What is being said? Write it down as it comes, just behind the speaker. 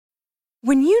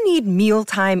When you need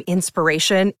mealtime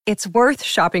inspiration, it's worth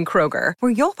shopping Kroger,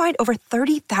 where you'll find over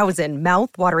 30,000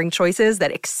 mouth-watering choices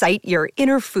that excite your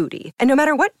inner foodie. And no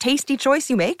matter what tasty choice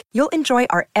you make, you'll enjoy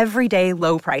our everyday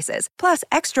low prices, plus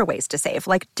extra ways to save,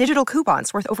 like digital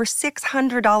coupons worth over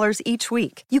 $600 each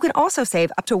week. You can also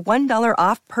save up to $1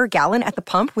 off per gallon at the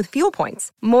pump with fuel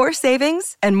points. More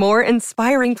savings and more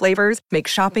inspiring flavors make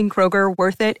shopping Kroger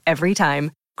worth it every time.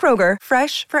 Kroger,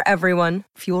 fresh for everyone.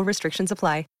 Fuel restrictions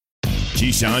apply.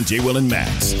 Keyshawn, J. Will, and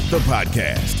Max, the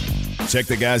podcast. Check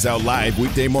the guys out live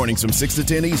weekday mornings from 6 to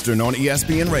 10 Eastern on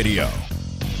ESPN Radio.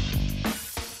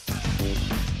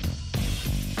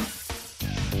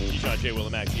 Keyshawn, J. Will,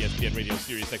 and Max, ESPN Radio,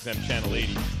 Sirius XM, Channel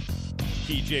 80.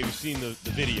 TJ, we've seen the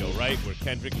video, right, where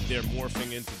Kendrick is there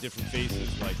morphing into different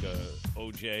faces like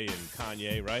OJ and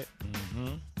Kanye, right?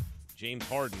 Mm-hmm. James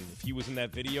Harden, if he was in that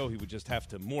video, he would just have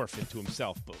to morph into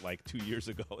himself. But like 2 years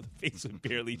ago, the face would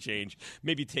barely change.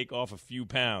 Maybe take off a few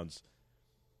pounds.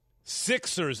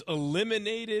 Sixers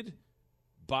eliminated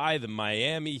by the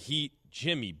Miami Heat.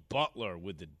 Jimmy Butler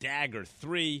with the dagger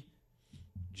 3.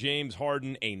 James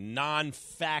Harden, a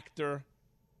non-factor.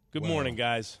 Good morning,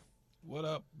 guys. What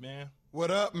up, man?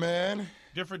 What up, man?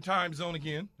 Different time zone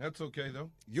again. That's okay, though.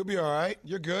 You'll be all right.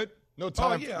 You're good. No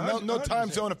time. No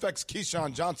time zone affects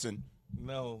Keyshawn Johnson.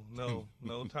 No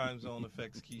time zone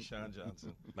affects Keyshawn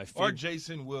Johnson. Or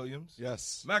Jason Williams.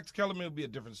 Yes. Max Kellerman will be a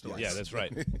different story. Yeah, that's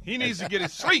right. He needs to get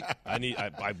his sleep.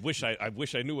 I wish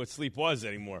I knew what sleep was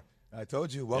anymore. I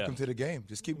told you, welcome to the game.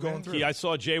 Just keep going through. I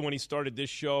saw Jay when he started this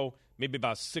show, maybe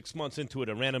about 6 months into it.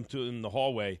 I ran into him in the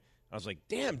hallway. I was like,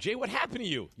 damn, Jay, what happened to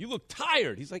you? You look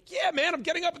tired. He's like, yeah, man, I'm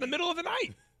getting up in the middle of the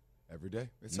night. Every day.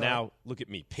 It's now, right. Look at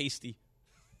me, pasty.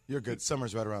 You're good.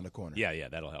 Summer's right around the corner. Yeah,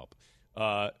 that'll help.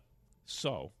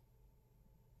 So,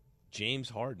 James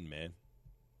Harden, man.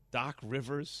 Doc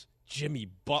Rivers, Jimmy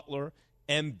Butler,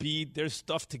 Embiid. There's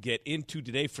stuff to get into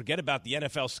today. Forget about the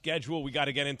NFL schedule. We got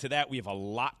to get into that. We have a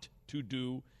lot to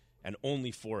do and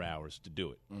only 4 hours to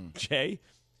do it. Jay,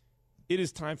 it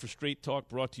is time for Straight Talk,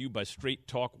 brought to you by Straight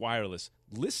Talk Wireless.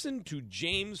 Listen to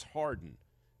James Harden,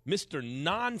 Mr.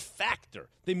 Non-Factor.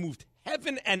 They moved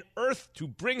heaven and earth to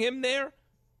bring him there.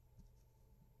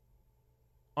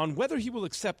 On whether he will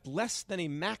accept less than a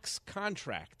max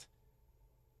contract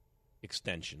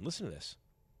extension. Listen to this.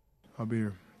 I'll be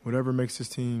here. Whatever makes this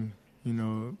team,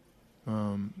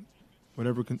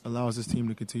 whatever allows this team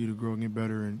to continue to grow and get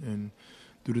better and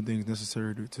do the things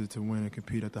necessary to win and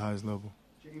compete at the highest level.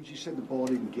 James, you said the ball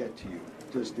didn't get to you.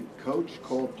 Does the coach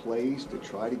call plays to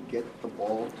try to get the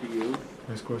ball to you?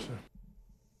 Next question.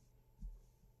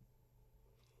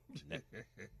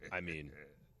 I mean...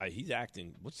 he's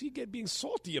acting. What's he being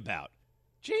salty about?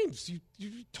 James,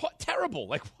 you're terrible.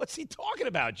 Like, what's he talking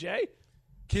about, Jay?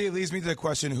 Key, leads me to the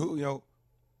question,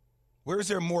 where's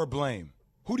there more blame?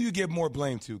 Who do you give more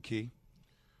blame to, Key?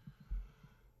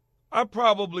 I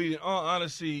probably,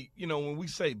 honestly, when we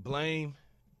say blame,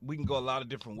 we can go a lot of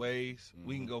different ways.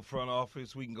 We can go front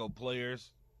office. We can go players.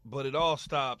 But it all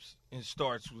stops and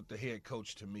starts with the head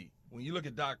coach to me. When you look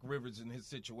at Doc Rivers and his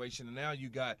situation, and now you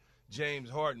got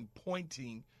James Harden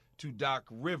pointing to Doc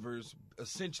Rivers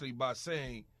essentially by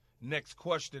saying, next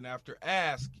question after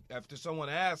someone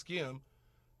asks him,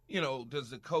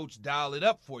 does the coach dial it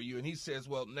up for you? And he says,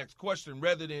 well, next question,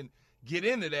 rather than get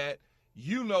into that,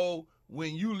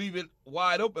 when you leave it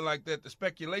wide open like that, the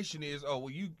speculation is, oh,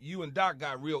 well, you and Doc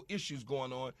got real issues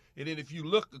going on. And then if you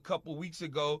look a couple weeks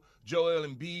ago, Joel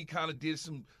Embiid kind of did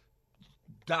some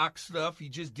Doc stuff. He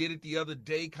just did it the other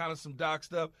day, kind of some Doc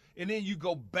stuff. And then you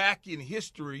go back in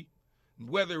history,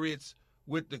 whether it's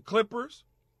with the Clippers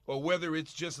or whether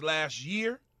it's just last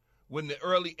year when the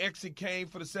early exit came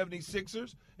for the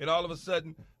 76ers, and all of a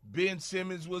sudden Ben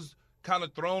Simmons was kind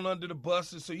of thrown under the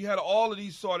bus. And so you had all of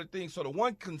these sort of things. So the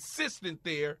one consistent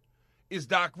there is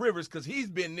Doc Rivers because he's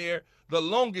been there the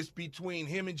longest between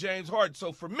him and James Harden.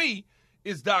 So for me,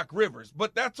 it's Doc Rivers.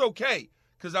 But that's okay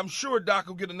because I'm sure Doc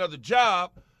will get another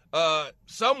job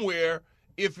somewhere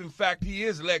if, in fact, he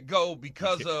is let go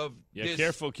because of this.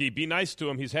 Careful, Key. Be nice to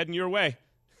him. He's heading your way.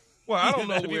 Well, I don't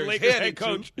know where he's headed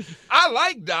coach. I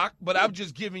like Doc, but I'm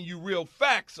just giving you real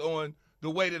facts on the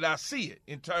way that I see it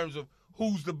in terms of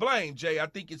who's to blame, Jay. I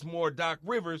think it's more Doc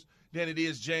Rivers than it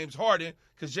is James Harden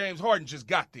because James Harden just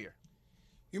got there.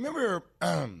 You remember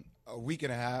a week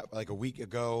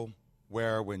ago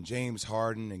where when James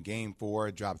Harden in Game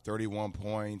 4 dropped 31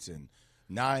 points and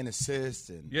 9 assists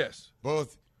and yes,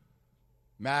 both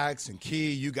Max and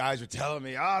Key, you guys were telling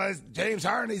me, that's James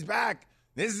Harden, he's back.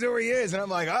 This is who he is. And I'm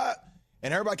like,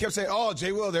 And everybody kept saying,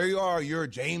 Jay Will, there you are. You're a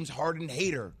James Harden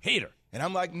hater. Hater. And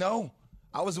I'm like, no.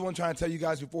 I was the one trying to tell you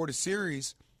guys before the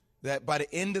series that by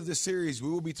the end of the series, we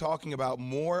will be talking about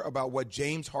more about what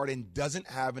James Harden doesn't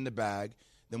have in the bag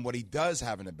than what he does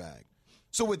have in the bag.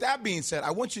 So with that being said,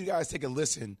 I want you guys to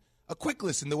take a quick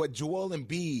listen to what Joel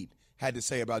Embiid had to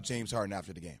say about James Harden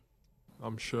after the game.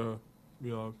 I'm sure,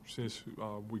 since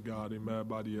we got him,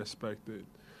 everybody expected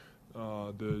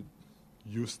the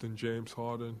Houston James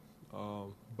Harden,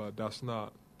 but that's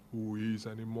not who he is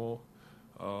anymore.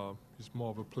 He's more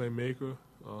of a playmaker.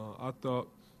 I thought,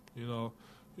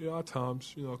 at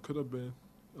times, could have been,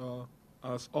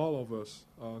 as all of us,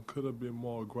 could have been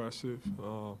more aggressive,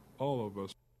 all of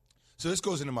us. So this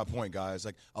goes into my point, guys.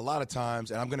 Like, a lot of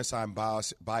times, and I'm going to sign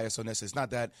bias on this, it's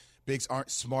not that bigs aren't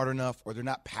smart enough or they're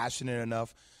not passionate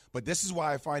enough, but this is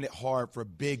why I find it hard for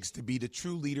bigs to be the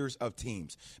true leaders of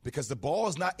teams, because the ball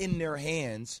is not in their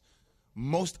hands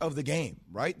most of the game,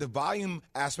 right? The volume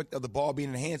aspect of the ball being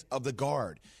in the hands of the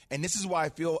guard. And this is why I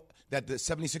feel that the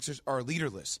 76ers are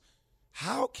leaderless.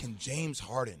 How can James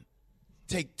Harden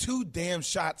take 2 damn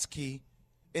shots, Key,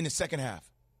 in the second half?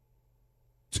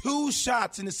 2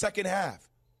 shots in the second half.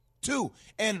 2.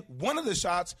 And one of the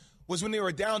shots was when they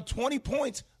were down 20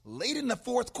 points late in the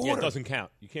fourth quarter. Yeah, it doesn't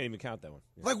count. You can't even count that one.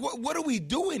 Yeah. Like, what are we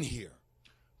doing here?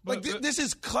 This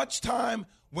is clutch time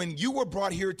when you were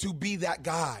brought here to be that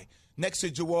guy next to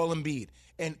Joel Embiid.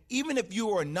 And even if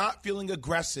you are not feeling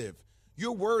aggressive,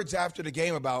 your words after the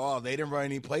game about, they didn't run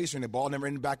any plays and the ball never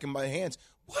ended back in my hands.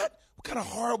 What kind of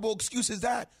horrible excuse is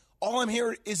that? All I'm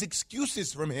hearing is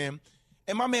excuses from him.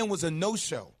 And my man was a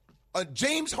no-show.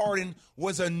 James Harden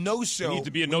was a no-show. He needed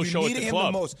to be a no-show at the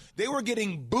club. The most. They were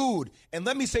getting booed. And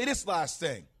let me say this last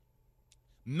thing.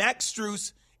 Max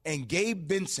Strus and Gabe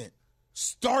Vincent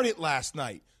started last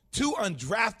night. 2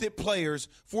 undrafted players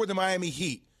for the Miami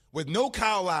Heat with no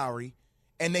Kyle Lowry,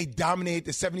 and they dominated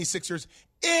the 76ers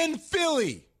in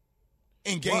Philly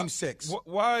in Game 6.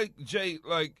 Why, Jay,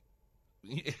 like,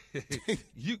 you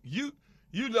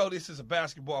know this is a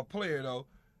basketball player, though.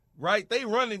 Right? They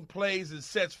running plays and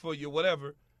sets for you,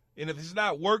 whatever. And if it's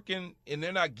not working and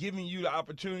they're not giving you the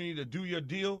opportunity to do your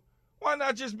deal, why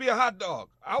not just be a hot dog?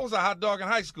 I was a hot dog in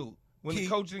high school when the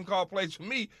coach didn't call plays for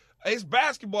me. It's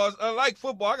basketball. It's unlike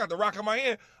football. I got the rock in my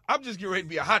hand. I'm just getting ready to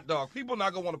be a hot dog. People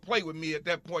not going to want to play with me at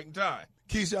that point in time.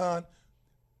 Keyshawn,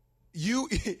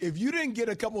 if you didn't get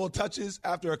a couple of touches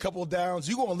after a couple of downs,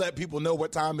 you're going to let people know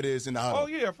what time it is in the huddle. Oh,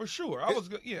 yeah, for sure. Of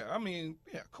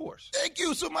course. Thank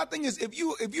you. So my thing is, if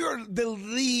you're the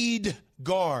lead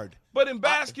guard. But in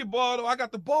basketball, though, I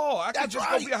got the ball. I can just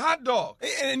go be a hot dog.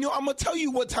 And I'm going to tell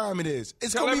you what time it is.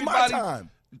 It's going to be my time.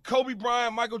 Kobe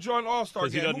Bryant, Michael Jordan, All-Star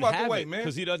game. Move out the way, man.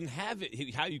 Because he doesn't have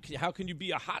it. How can you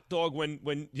be a hot dog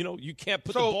when you can't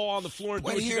put the ball on the floor and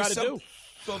do what you got to do?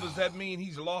 So does that mean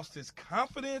he's lost his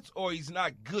confidence or he's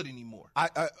not good anymore?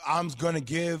 I'm going to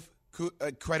give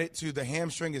credit to the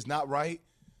hamstring is not right.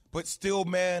 But still,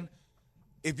 man,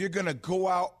 if you're going to go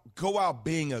out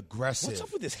being aggressive. What's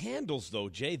up with his handles, though,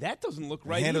 Jay? That doesn't look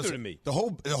right either to me. The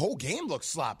whole game looks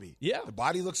sloppy. Yeah. The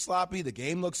body looks sloppy. The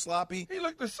game looks sloppy. He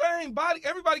looked the same body.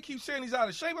 Everybody keeps saying he's out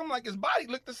of shape. I'm like, his body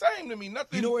looked the same to me.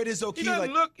 Nothing. You know what it is, okay?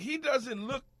 He doesn't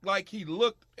look like he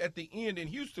looked at the end in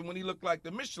Houston when he looked like the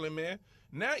Michelin Man.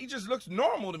 Now he just looks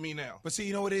normal to me now. But see,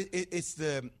 you know what? It's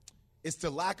the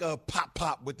lack of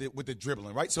pop with the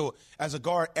dribbling, right? So as a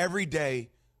guard, every day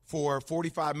for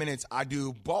 45 minutes, I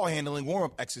do ball handling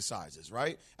warm-up exercises,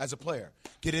 right? As a player,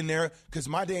 get in there because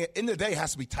my day in the day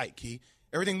has to be tight. Key,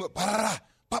 everything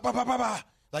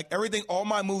like everything. All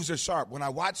my moves are sharp. When I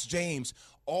watch James,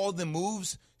 all the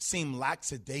moves seem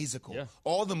lackadaisical. Yeah.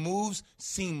 All the moves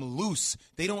seem loose.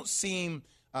 They don't seem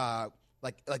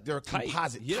like they're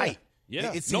composite tight.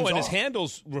 Yeah. It no, and his off.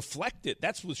 handles reflect it.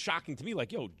 That's what's shocking to me.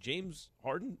 Like, James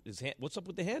Harden, what's up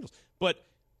with the handles? But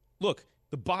look,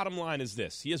 the bottom line is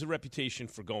this. He has a reputation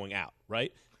for going out,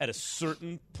 right? At a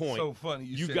certain point. So funny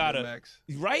you said gotta, that, Max.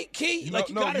 Right, Key? You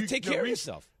got to take care of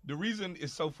yourself. The reason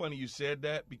it's so funny you said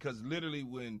that, because literally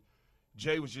when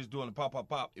Jay was just doing the pop,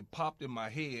 it popped in my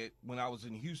head when I was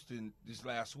in Houston this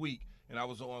last week, and I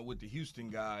was on with the Houston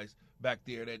guys back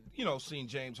there that, seen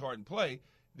James Harden play.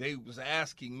 They was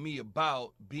asking me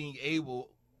about they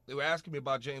were asking me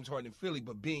about James Harden in Philly,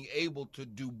 but being able to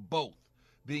do both.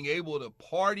 Being able to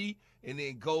party and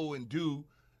then go and do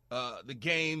the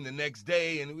game the next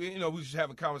day. And, we just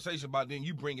have a conversation about it. Then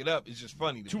you bring it up. It's just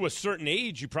funny. To a certain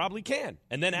age, you probably can.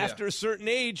 And then after a certain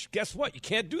age, guess what? You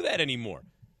can't do that anymore.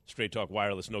 Straight Talk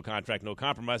Wireless, no contract, no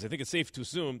compromise. I think it's safe to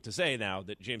say now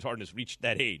that James Harden has reached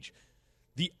that age.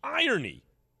 The irony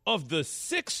of the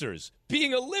Sixers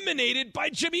being eliminated by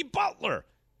Jimmy Butler.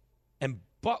 And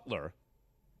Butler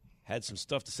had some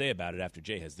stuff to say about it after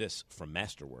Jay has this from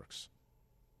Masterworks.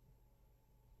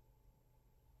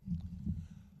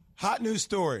 Hot news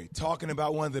story talking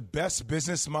about one of the best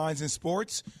business minds in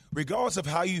sports. Regardless of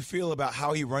how you feel about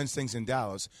how he runs things in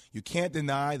Dallas, you can't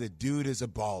deny the dude is a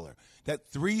baller. That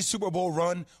 3 Super Bowl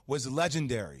run was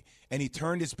legendary, and he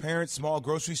turned his parents' small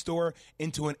grocery store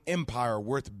into an empire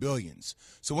worth billions.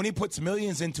 So when he puts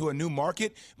millions into a new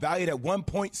market valued at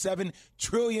 $1.7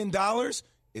 trillion,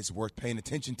 it's worth paying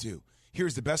attention to.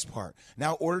 Here's the best part.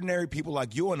 Now ordinary people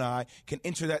like you and I can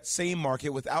enter that same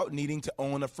market without needing to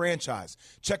own a franchise.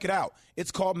 Check it out.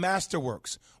 It's called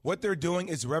Masterworks. What they're doing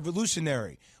is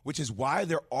revolutionary, which is why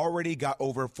they're already got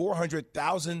over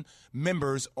 400,000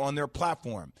 members on their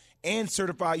platform and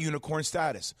certified unicorn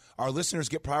status. Our listeners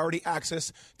get priority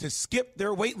access to skip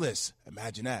their wait list.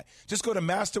 Imagine that. Just go to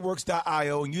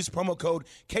masterworks.io and use promo code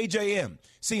KJM.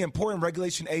 See important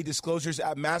Regulation A disclosures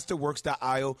at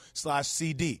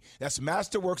masterworks.io/CD. That's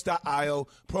masterworks.io,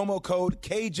 promo code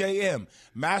KJM.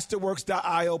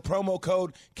 Masterworks.io, promo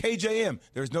code KJM.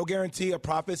 There's no guarantee of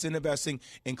profits in investing,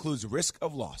 includes risk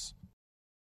of loss.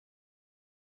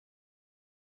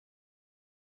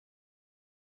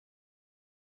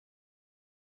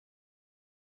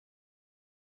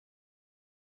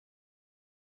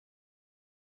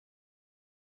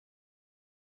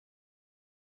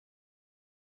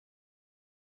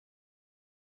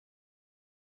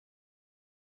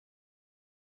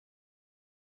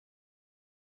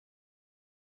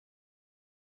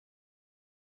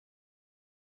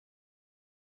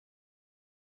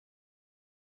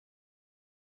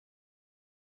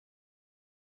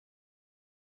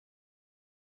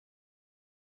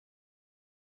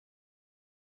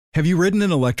 Have you ridden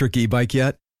an electric e-bike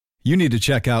yet? You need to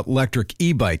check out Electric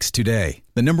E-Bikes today,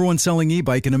 the #1 selling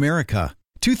e-bike in America.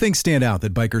 2 things stand out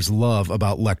that bikers love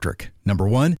about Electric. Number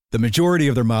 1, the majority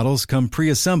of their models come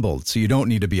pre-assembled, so you don't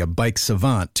need to be a bike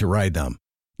savant to ride them.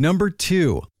 Number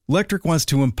 2, Electric wants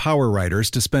to empower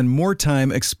riders to spend more time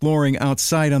exploring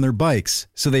outside on their bikes,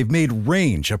 so they've made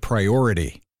range a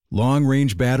priority.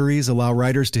 Long-range batteries allow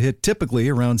riders to hit typically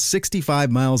around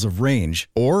 65 miles of range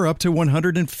or up to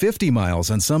 150 miles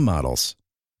on some models.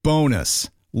 Bonus,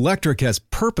 Electric has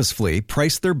purposefully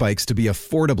priced their bikes to be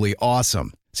affordably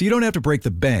awesome, so you don't have to break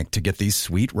the bank to get these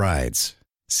sweet rides.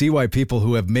 See why people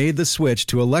who have made the switch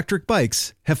to electric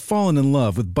bikes have fallen in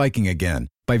love with biking again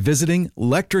by visiting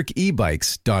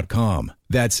electricebikes.com.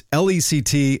 That's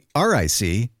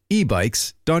LECTRIC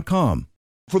ebikes.com.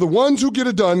 For the ones who get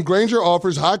it done, Grainger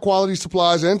offers high-quality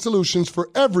supplies and solutions for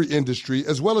every industry,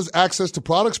 as well as access to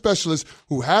product specialists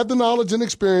who have the knowledge and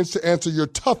experience to answer your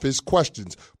toughest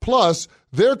questions. Plus,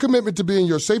 their commitment to being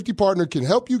your safety partner can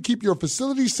help you keep your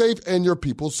facility safe and your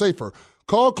people safer.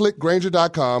 Call, click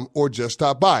Grainger.com, or just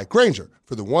stop by. Grainger,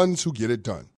 for the ones who get it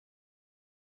done.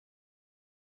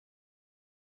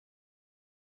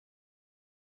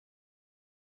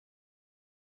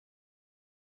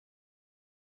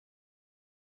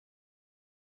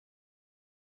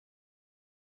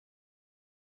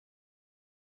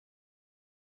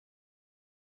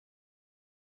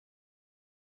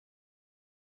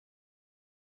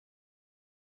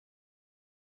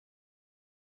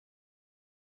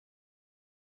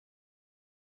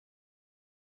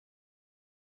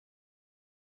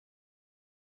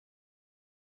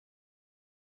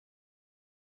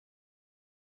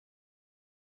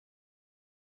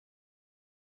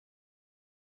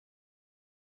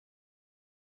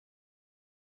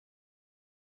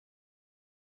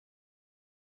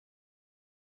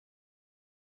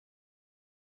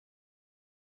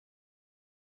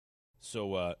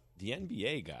 So the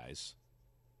NBA, guys,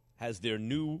 has their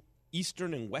new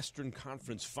Eastern and Western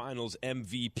Conference Finals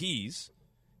MVPs,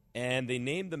 and they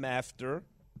named them after,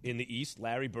 in the East,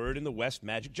 Larry Bird, in the West,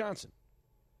 Magic Johnson.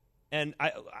 And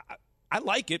I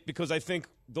like it because I think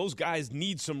those guys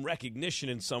need some recognition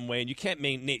in some way, and you can't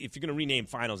if you're going to rename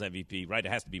Finals MVP, right,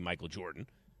 it has to be Michael Jordan.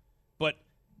 But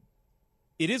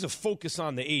it is a focus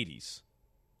on the 80s.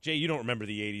 Jay, you don't remember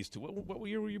the 80s too. What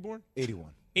year were you born?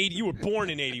 81. 80. You were born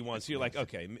in 81, so you're like,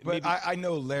 okay. But I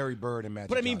know Larry Bird and Magic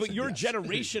But I mean, Johnson, but your yes.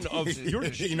 generation of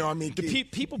you know what I mean? The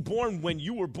people born when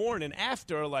you were born and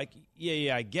after are like,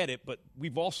 yeah, I get it. But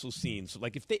we've also seen, so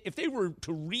like if they were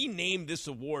to rename this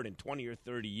award in 20 or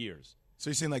 30 years.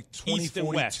 So you're saying like East and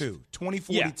West.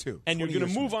 2042. Yeah. And you're going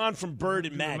to move on from Bird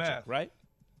and Magic, right?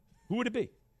 Who would it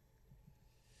be?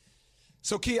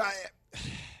 So, Key,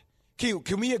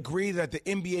 can we agree that the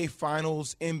NBA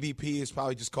Finals MVP is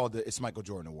probably just called it's Michael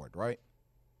Jordan Award, right?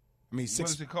 I mean, What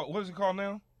is it called? What is it called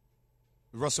now?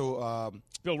 Bill Russell.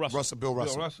 Bill Russell. Bill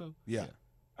Russell? Yeah.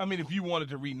 I mean, if you wanted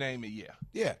to rename it, yeah.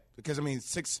 Yeah, because, I mean,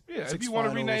 six if you want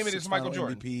to rename it, it's Michael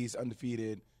Jordan. MVPs,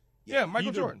 undefeated. Yeah,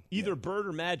 Michael Jordan. Either Bird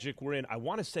or Magic were in, I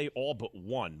want to say all but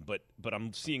one, but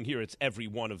I'm seeing here it's every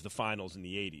one of the finals in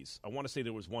the 80s. I want to say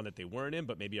there was one that they weren't in,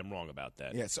 but maybe I'm wrong about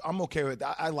that. Yeah, so I'm okay with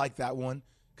that. I like that one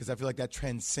because I feel like that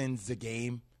transcends the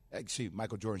game. Actually,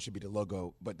 Michael Jordan should be the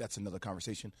logo, but that's another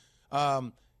conversation.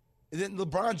 Then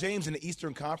LeBron James in the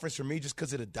Eastern Conference, for me, just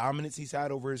because of the dominance he's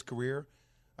had over his career,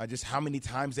 just how many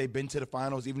times they've been to the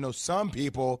finals, even though some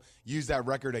people use that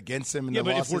record against him in the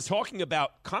losses. If we're talking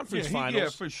about conference finals. Yeah,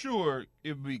 for sure it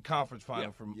would be conference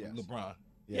final from LeBron.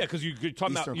 Yeah, because you're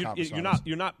talking Eastern about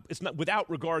you're not. It's not without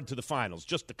regard to the finals,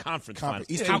 just the conference finals.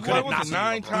 Eastern How could it not be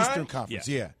 9 LeBron? times? Eastern Conference,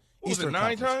 yeah. What was Eastern it,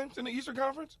 9 Conference. times in the Eastern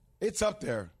Conference? It's up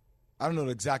there. I don't know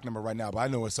the exact number right now, but I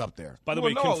know it's up there. By the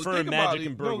way, no, confirmed think about Magic it.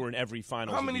 and Bird were in every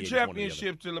finals. How many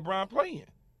championships did LeBron play in?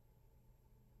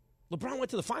 LeBron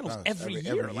went to the finals every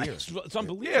year. every Like, year. it's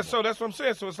unbelievable. Yeah, so that's what I'm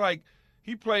saying. So it's like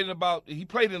he played in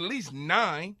at least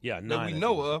 9 9 that we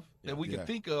know of, that we Yeah. can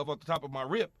think of off the top of my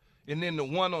rip. And then the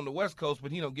one on the West Coast,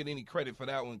 but he don't get any credit for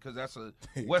that one because that's a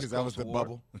West Coast that was the award.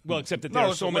 bubble. Well, except that No, there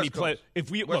are it's so the many West players. Coast.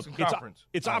 If we Western look, Conference.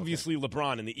 it's obviously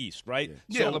LeBron in the East, right?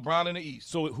 Yeah, So, LeBron in the East.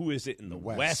 So who is it in the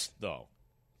West. West, though?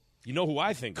 You know who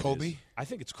I think it Kobe? is? I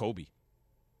think it's Kobe.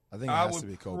 I think it I has would to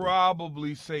be Kobe.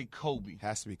 probably say Kobe.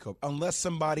 Has to be Kobe. Unless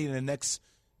somebody in the next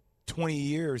 20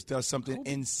 years does something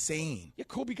insane. Yeah,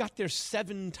 Kobe got there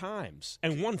 7 times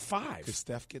and won 5. Could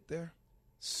Steph get there?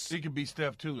 It could be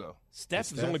Steph too, though.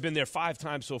 Steph has only been there 5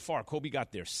 times so far. Kobe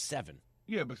got there 7.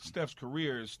 Yeah, but Steph's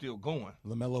career is still going.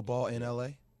 LaMelo Ball in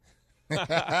L.A.?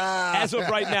 As of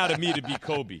right now, to me, to be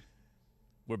Kobe.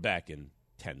 We're back in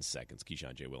 10 seconds.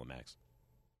 Keyshawn J. Willimax.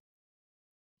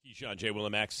 Keyshawn J.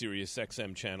 Willimax, Sirius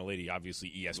XM Channel 80, obviously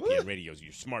ESPN Radios.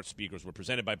 Your smart speakers were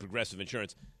presented by Progressive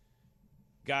Insurance.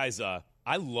 Guys, I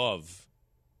love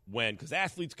when, because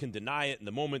athletes can deny it in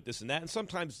the moment, this and that, and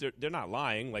sometimes they're not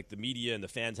lying, like the media and the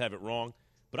fans have it wrong.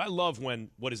 But I love when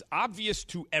what is obvious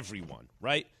to everyone,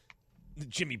 right?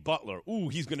 Jimmy Butler,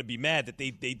 he's going to be mad that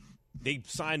they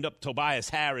signed up Tobias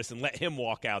Harris and let him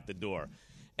walk out the door.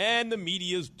 And the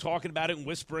media's talking about it and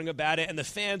whispering about it, and the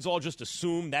fans all just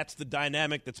assume that's the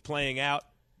dynamic that's playing out.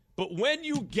 But when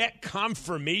you get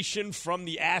confirmation from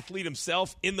the athlete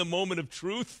himself in the moment of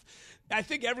truth, I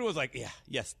think everyone's like, yeah,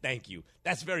 yes, thank you.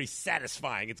 That's very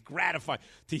satisfying. It's gratifying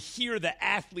to hear the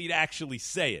athlete actually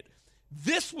say it.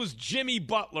 This was Jimmy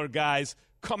Butler, guys,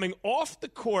 coming off the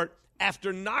court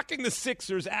after knocking the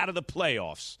Sixers out of the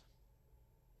playoffs.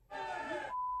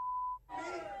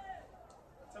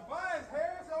 Tobias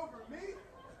Harris over me?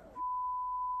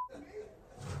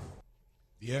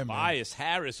 Yeah, man. Tobias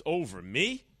Harris over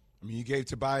me? I mean, you gave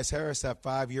Tobias Harris that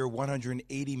 5-year,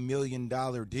 $180 million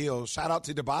deal. Shout out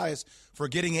to Tobias for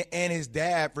getting it and his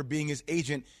dad for being his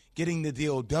agent, getting the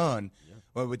deal done. Yeah.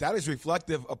 But that is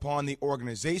reflective upon the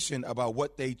organization about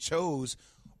what they chose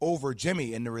over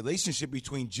Jimmy and the relationship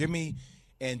between Jimmy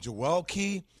and Joel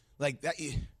Key. Like, that,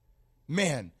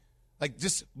 man, like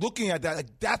just looking at that,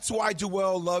 like that's why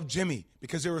Joel loved Jimmy,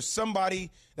 because there was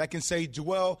somebody that can say,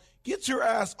 Joel, get your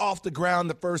ass off the ground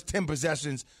the first 10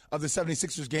 possessions of the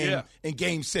 76ers game in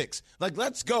Game 6. Like,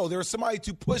 let's go. There was somebody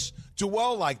to push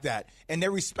Joel like that, and they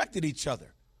respected each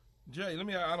other. Jay,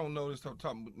 I don't know this top,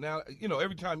 but now,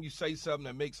 every time you say something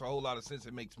that makes a whole lot of sense,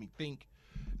 it makes me think.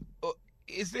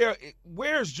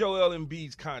 Where's Joel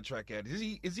Embiid's contract at? Is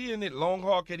he in it long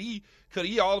haul? Could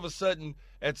he all of a sudden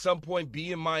at some point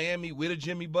be in Miami with a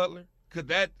Jimmy Butler? Could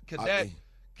that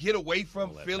get away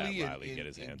from Philly and get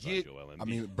his hands get? on Joel Embiid. I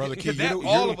mean, brother, Could that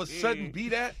all of a sudden be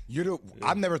that?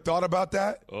 I've never thought about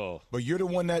that. Oh, but you're the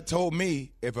one that told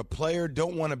me if a player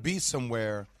don't want to be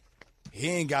somewhere, he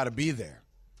ain't got to be there.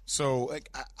 So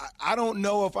like, I don't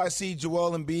know if I see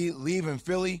Joel Embiid leaving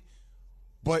Philly.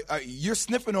 But you're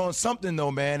sniffing on something,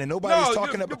 though, man, and nobody's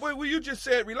talking about. Well, you just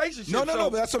said relationship. No,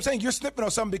 but that's what I'm saying. You're sniffing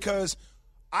on something because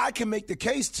I can make the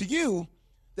case to you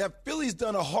that Philly's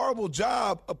done a horrible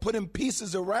job of putting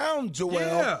pieces around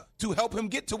Joel to help him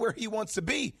get to where he wants to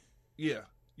be. Yeah.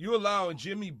 You're allowing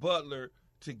Jimmy Butler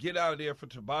to get out of there for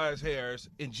Tobias Harris,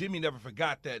 and Jimmy never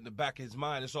forgot that in the back of his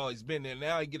mind. It's always been there.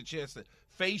 Now he get a chance to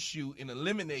face you and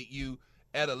eliminate you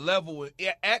at a level.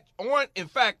 In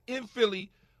fact, in Philly,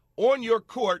 on your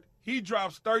court, he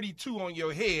drops 32 on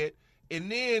your head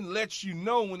and then lets you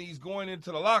know when he's going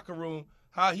into the locker room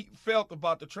how he felt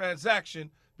about the transaction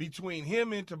between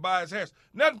him and Tobias Harris.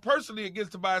 Nothing personally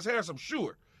against Tobias Harris, I'm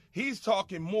sure. He's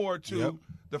talking more to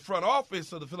the front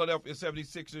office of the Philadelphia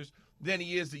 76ers than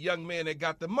he is the young man that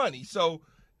got the money. So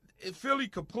Philly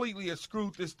completely has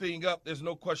screwed this thing up. There's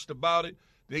no question about it.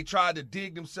 They tried to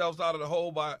dig themselves out of the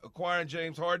hole by acquiring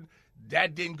James Harden.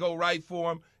 That didn't go right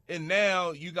for him. And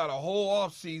now you got a whole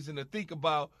offseason to think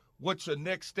about what your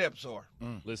next steps are.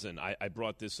 Listen, I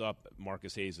brought this up.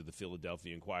 Marcus Hayes of the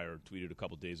Philadelphia Inquirer tweeted a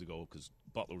couple days ago because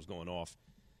Butler was going off.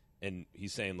 And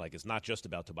he's saying, like, it's not just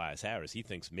about Tobias Harris. He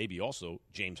thinks maybe also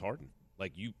James Harden.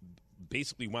 Like, you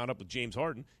basically wound up with James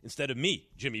Harden instead of me,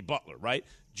 Jimmy Butler, right?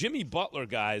 Jimmy Butler,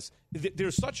 guys,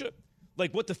 there's such a –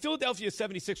 like, what the Philadelphia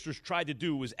 76ers tried to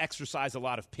do was exercise a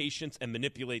lot of patience and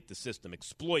manipulate the system,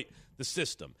 exploit the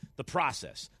system, the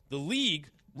process. The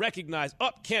league recognized,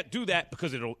 can't do that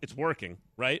because it's working,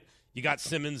 right? You got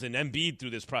Simmons and Embiid through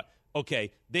this process.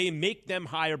 Okay, they make them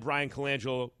hire Brian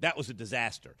Colangelo. That was a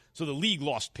disaster. So the league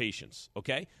lost patience,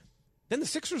 okay? Then the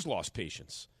Sixers lost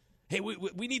patience. Hey,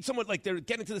 we need someone, like they're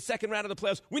getting to the second round of the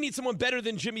playoffs. We need someone better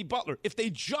than Jimmy Butler. If they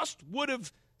just would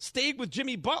have stayed with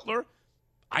Jimmy Butler,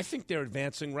 I think they're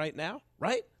advancing right now,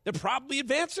 right? They're probably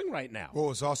advancing right now. Well,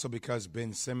 it's also because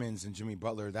Ben Simmons and Jimmy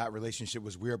Butler, that relationship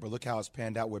was weird, but look how it's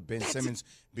panned out with Ben Simmons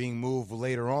being moved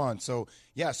later on. So,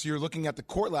 so you're looking at the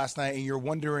court last night and you're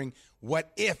wondering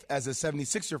what if, as a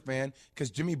 76er fan, because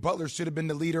Jimmy Butler should have been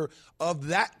the leader of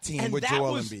that team and with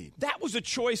Joel Embiid. That was a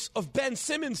choice of Ben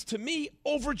Simmons to me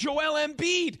over Joel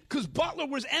Embiid because Butler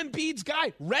was Embiid's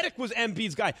guy. Redick was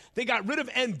Embiid's guy. They got rid of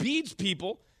Embiid's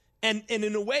people. And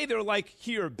in a way, they're like,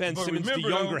 here, Ben Simmons, the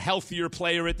younger, healthier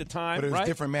player at the time. But it was right?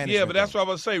 different management. Yeah, but that's what I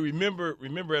was going to say.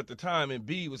 Remember at the time,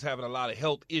 Embiid was having a lot of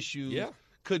health issues. Yeah.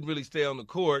 Couldn't really stay on the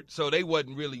court. So they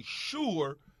wasn't really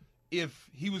sure if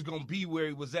he was going to be where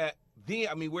he was at then.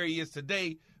 I mean, where he is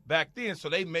today back then. So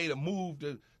they made a move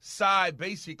to side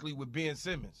basically with Ben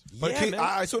Simmons. But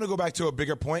I just want to go back to a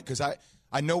bigger point because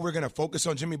I know we're going to focus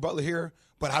on Jimmy Butler here,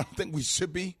 but I don't think we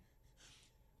should be.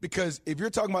 Because if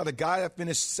you're talking about the guy that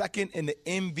finished second in the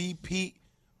MVP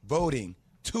voting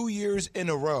 2 years in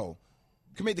a row,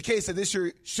 you can make the case that this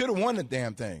year should have won the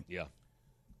damn thing. Yeah.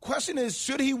 Question is,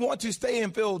 should he want to stay in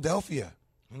Philadelphia?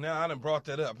 No, I done brought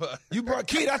that up. You brought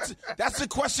Key. That's the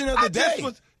question of the day.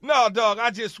 I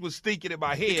just was thinking in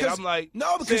my head. Because, I'm like,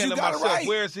 no, because you got it right.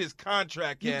 Where's his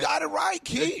contract at? You got it right,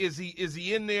 Key. Is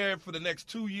he in there for the next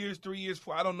 2 years, 3 years?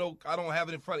 I don't know. I don't have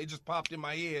it in front. It just popped in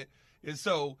my head, and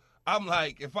so I'm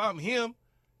like, if I'm him,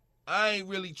 I ain't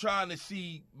really trying to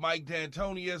see Mike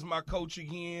D'Antoni as my coach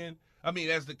again. I mean,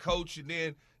 as the coach, and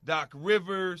then Doc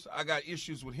Rivers. I got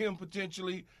issues with him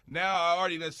potentially. Now I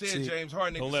already done said James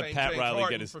Harden. Don't let Pat Riley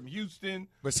get his from Houston.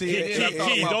 But see,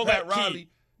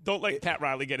 don't let Pat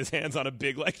Riley get his hands on a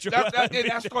big like Joel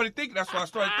Embiid. That's why I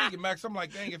started thinking, Max. I'm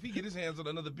like, dang, if he get his hands on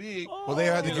another big. Well, they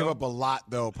had to give up a lot,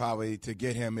 though, probably, to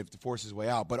get him if to force his way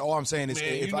out. But all I'm saying is,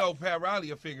 Pat Riley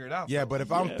will figure it out. Yeah, but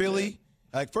if I'm Philly,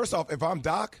 like first off, if I'm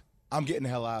Doc, I'm getting the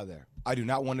hell out of there. I do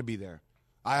not want to be there.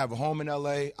 I have a home in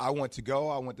L.A. I want to go.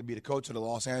 I want to be the coach of the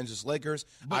Los Angeles Lakers.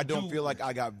 I don't feel like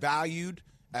I got valued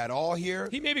at all here.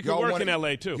 He maybe could work in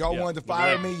L.A. too. Y'all wanted to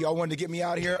fire me. Y'all wanted to get me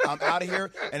out of here. I'm out of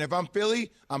here. And if I'm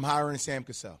Philly, I'm hiring Sam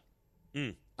Cassell.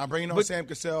 I'm bringing on Sam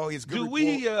Cassell. He's good. Do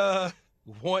we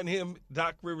want him,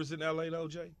 Doc Rivers, in L.A. though,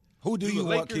 Jay? Who do you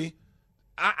want, Key?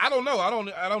 I don't know. I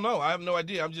don't know. I have no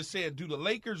idea. I'm just saying, do the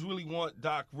Lakers really want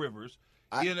Doc Rivers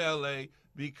in L.A.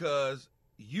 because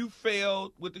you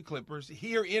failed with the Clippers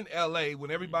here in L.A. when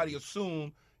everybody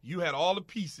assumed you had all the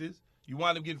pieces. You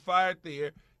wound up getting fired there.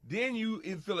 Then you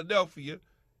in Philadelphia,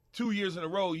 2 years in a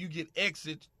row, you get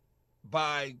exited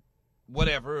by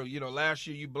whatever. You know, last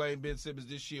year you blamed Ben Simmons.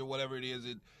 This year, whatever it is,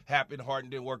 it happened. Harden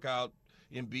didn't work out.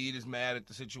 Embiid is mad at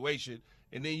the situation.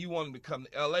 And then you want him to come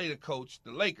to L.A. to coach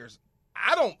the Lakers.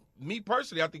 Me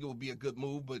personally, I think it would be a good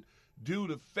move. But do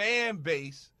the fan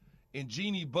base and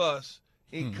Jeannie Buss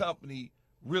and company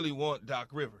really want Doc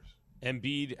Rivers?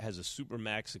 Embiid has a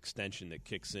Supermax extension that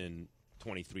kicks in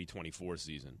 23-24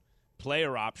 season.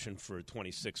 Player option for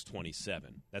 26-27.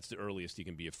 That's the earliest he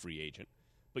can be a free agent.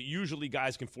 But usually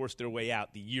guys can force their way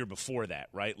out the year before that,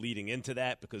 right, leading into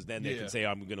that, because then they can say,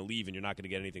 I'm going to leave and you're not going to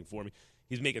get anything for me.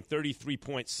 He's making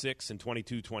 33.6 in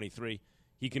 22-23.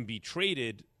 He can be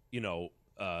traded,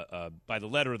 by the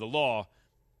letter of the law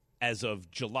as of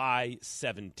July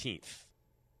 17th.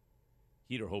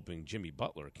 Heater hoping Jimmy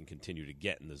Butler can continue to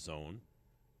get in the zone.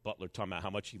 Butler talking about how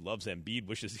much he loves Embiid,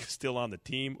 wishes he was still on the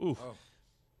team. Ooh. Oh.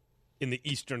 In the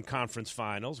Eastern Conference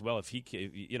Finals, well, if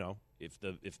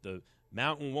the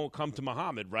mountain won't come to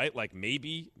Muhammad, right? Like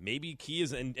maybe Key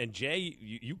is and Jay,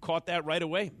 you caught that right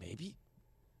away. Maybe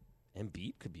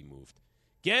Embiid could be moved.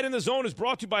 Get in the Zone is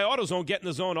brought to you by AutoZone. Get in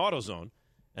the Zone, AutoZone.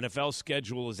 NFL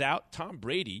schedule is out. Tom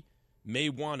Brady may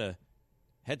want to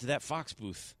head to that Fox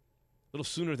booth a little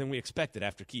sooner than we expected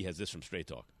after Key has this from Straight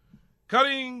Talk.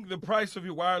 Cutting the price of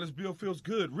your wireless bill feels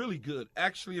good, really good.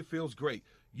 Actually, it feels great.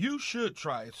 You should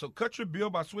try it. So cut your bill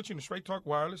by switching to Straight Talk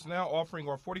Wireless, now offering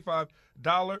our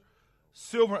 $45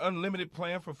 Silver Unlimited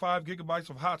plan for 5 gigabytes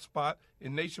of hotspot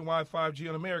and nationwide 5G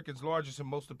on America's largest and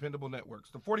most dependable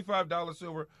networks. The $45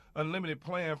 Silver Unlimited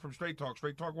plan from Straight Talk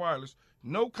Wireless.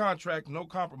 No contract, no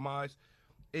compromise.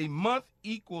 A month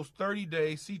equals 30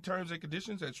 days. See terms and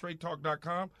conditions at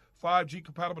straighttalk.com. 5G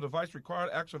compatible device required.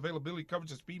 Actual availability,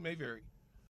 coverage, and speed may vary.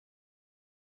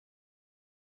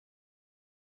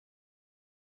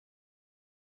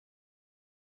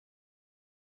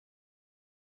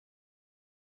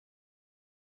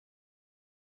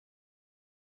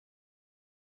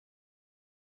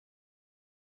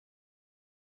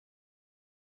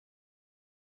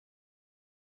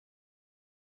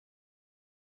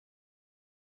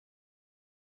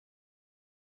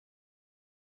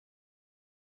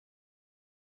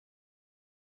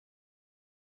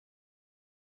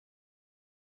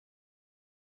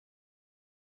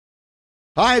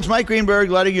 Hi, it's Mike Greenberg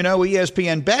letting you know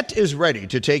ESPN Bet is ready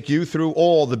to take you through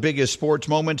all the biggest sports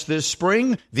moments this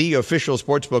spring. The official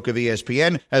sportsbook of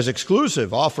ESPN has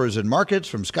exclusive offers and markets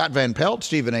from Scott Van Pelt,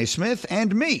 Stephen A. Smith,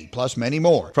 and me, plus many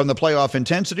more. From the playoff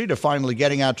intensity to finally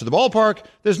getting out to the ballpark,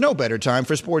 there's no better time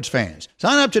for sports fans.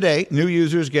 Sign up today. New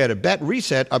users get a bet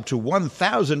reset up to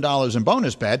 $1,000 in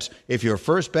bonus bets if your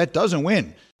first bet doesn't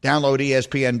win. Download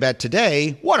ESPN Bet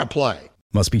today. What a play.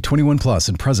 Must be 21 plus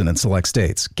and present in select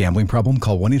states. Gambling problem?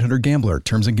 Call 1-800-GAMBLER.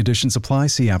 Terms and conditions apply.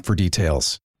 See app for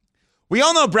details. We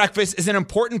all know breakfast is an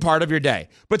important part of your day.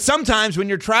 But sometimes when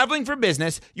you're traveling for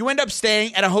business, you end up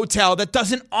staying at a hotel that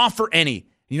doesn't offer any.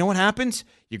 You know what happens?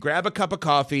 You grab a cup of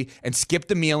coffee and skip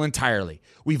the meal entirely.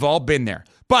 We've all been there.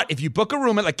 But if you book a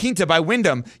room at La Quinta by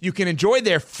Wyndham, you can enjoy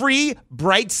their free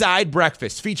Bright Side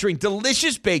breakfast featuring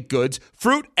delicious baked goods,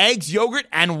 fruit, eggs, yogurt,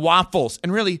 and waffles.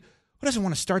 And really, who doesn't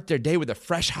want to start their day with a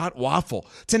fresh, hot waffle?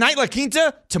 Tonight, La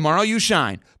Quinta, tomorrow you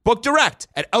shine. Book direct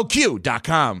at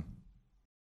LQ.com.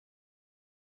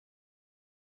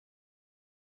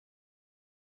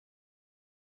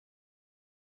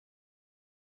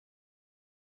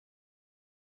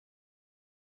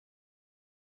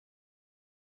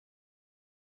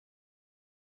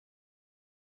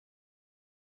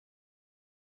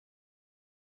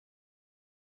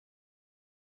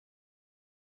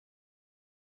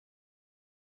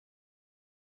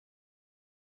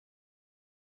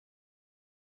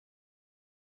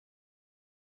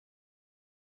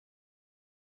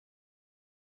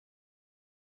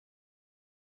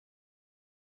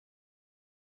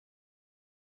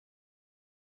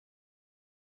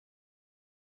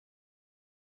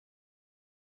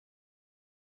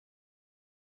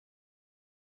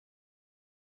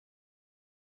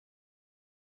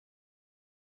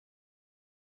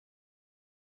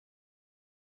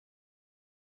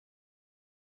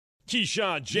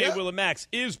 Keyshawn, J. Will and Max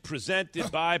is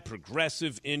presented by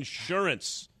Progressive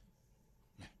Insurance.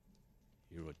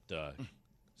 Here with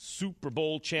Super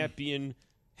Bowl champion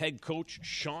head coach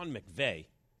Sean McVay.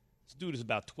 This dude is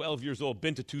about 12 years old,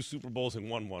 been to 2 Super Bowls and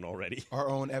won one already. Our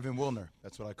own Evan Wilner.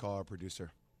 That's what I call our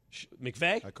producer.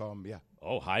 McVay? I call him, yeah.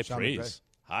 Oh, high Sean praise. McVay.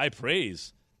 High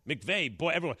praise. McVay, boy,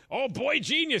 everyone. Oh, boy,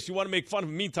 genius. You want to make fun of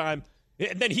him. Meantime,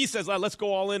 and then he says, let's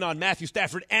go all in on Matthew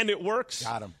Stafford, and it works.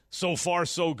 Got him. So far,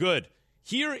 so good.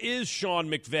 Here is Sean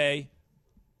McVay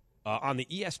on the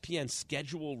ESPN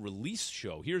schedule release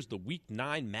show. Here's the Week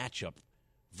 9 matchup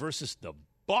versus the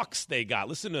Bucs they got.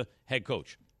 Listen to head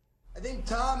coach. I think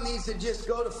Tom needs to just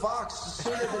go to Fox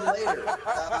sooner than later.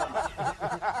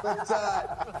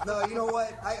 No, you know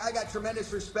what? I got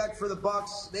tremendous respect for the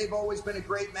Bucs. They've always been a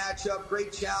great matchup,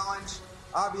 great challenge.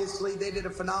 Obviously, they did a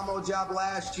phenomenal job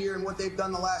last year, and what they've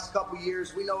done the last couple of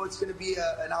years, we know it's going to be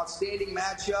an outstanding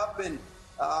matchup. And,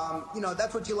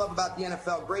 that's what you love about the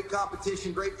NFL. Great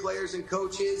competition, great players and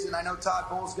coaches. And I know Todd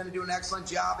Bowles is going to do an excellent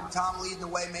job, and Tom leading the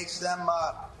way makes them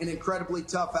an incredibly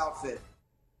tough outfit.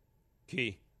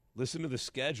 Key. Listen to the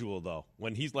schedule, though.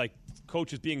 When he's like,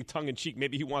 coach is being tongue-in-cheek,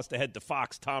 maybe he wants to head to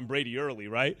Fox, Tom Brady early,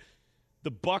 right?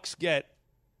 The Bucs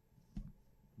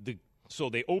so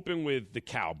they open with the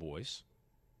Cowboys,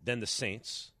 then the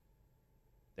Saints.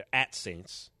 They're at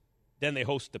Saints. Then they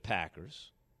host the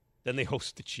Packers. Then they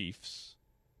host the Chiefs.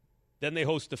 Then they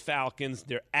host the Falcons.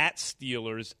 They're at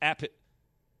Steelers.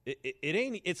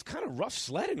 It's kind of rough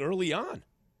sledding early on.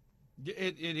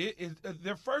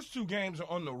 Their first 2 games are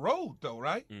on the road, though,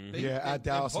 right? Mm-hmm. At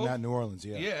Dallas and at New Orleans,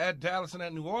 yeah. Yeah, at Dallas and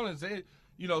at New Orleans.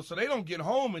 So they don't get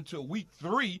home until week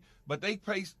 3, but they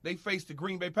face the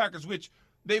Green Bay Packers, which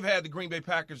they've had the Green Bay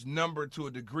Packers numbered to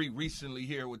a degree recently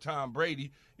here with Tom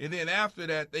Brady. And then after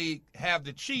that, they have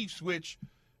the Chiefs, which,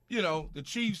 the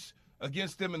Chiefs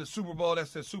against them in the Super Bowl,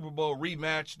 that's their Super Bowl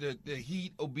rematch. The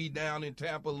Heat will be down in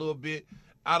Tampa a little bit.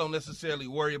 I don't necessarily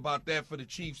worry about that for the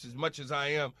Chiefs as much as I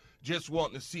am just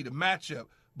wanting to see the matchup.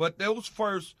 But those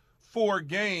first 4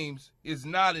 games is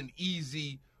not an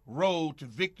easy road to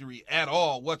victory at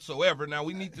all whatsoever. Now,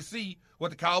 we need to see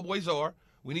what the Cowboys are.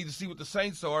 We need to see what the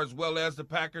Saints are, as well as the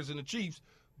Packers and the Chiefs.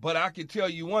 But I can tell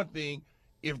you one thing.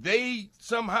 If they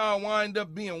somehow wind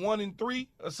up being 1-3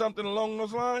 or something along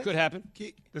those lines, could happen.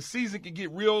 The season could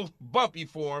get real bumpy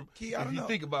for them if you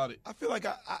think about it. I feel like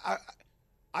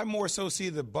I more so see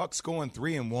the Bucs going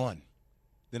 3-1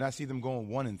 than I see them going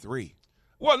 1-3.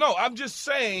 Well, no, I'm just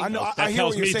saying. I know. I hear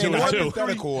what you're saying. The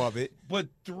hypothetical of it, but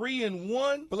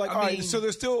 3-1. But all right. So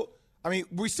there's still. I mean,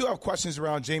 we still have questions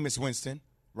around Jameis Winston,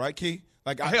 right, Key?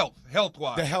 Like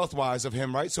health-wise. The health-wise of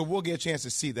him, right? So we'll get a chance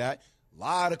to see that. A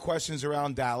lot of questions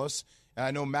around Dallas. And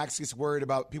I know Max gets worried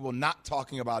about people not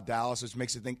talking about Dallas, which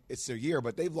makes it think it's their year,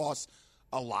 but they've lost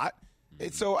a lot.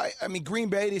 And so, I mean, Green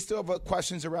Bay, they still have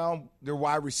questions around their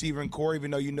wide receiver and core, even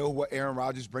though you know what Aaron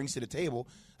Rodgers brings to the table.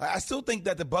 I still think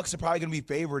that the Bucs are probably going to be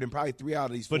favored in probably 3 out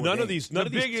of these 4 But none games.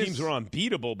 of these teams are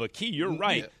unbeatable. But, Key, you're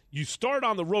right. Yeah. You start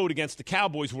on the road against the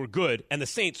Cowboys, who are good, and the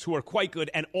Saints, who are quite good,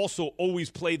 and also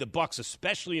always play the Bucs,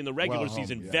 especially in the regular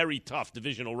season, very tough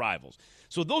divisional rivals.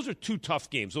 So those are 2 tough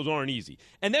games. Those aren't easy.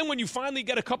 And then when you finally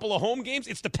get a couple of home games,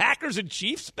 it's the Packers and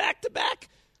Chiefs back-to-back.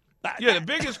 Yeah, the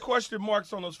biggest question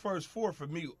marks on those first 4 for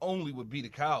me only would be the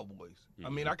Cowboys. I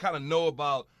mean, I kind of know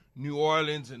about New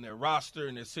Orleans and their roster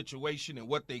and their situation and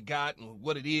what they got and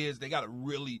what it is. They got a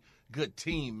really good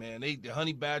team, man. The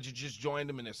Honey Badger just joined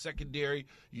them in their secondary.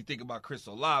 You think about Chris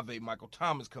Olave, Michael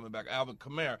Thomas coming back, Alvin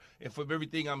Kamara. And from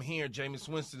everything I'm hearing, Jameis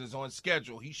Winston is on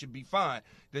schedule. He should be fine.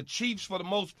 The Chiefs, for the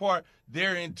most part,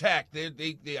 they're intact. I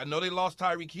know they lost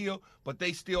Tyreek Hill, but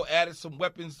they still added some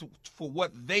weapons for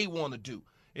what they want to do.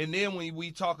 And then when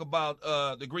we talk about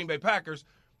the Green Bay Packers,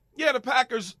 the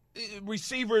Packers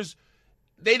receivers,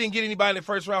 they didn't get anybody in the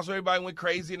first round, so everybody went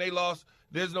crazy, and they lost.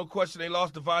 There's no question they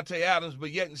lost Devontae Adams,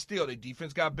 but yet and still, their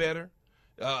defense got better.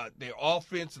 Their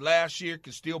offense last year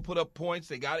could still put up points.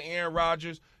 They got Aaron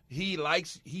Rodgers. He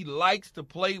likes to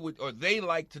play with, or they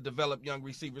like to develop young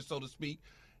receivers, so to speak.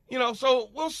 So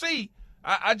we'll see.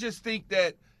 I just think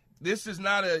that this is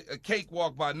not a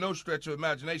cakewalk by no stretch of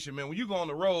imagination, man. When you go on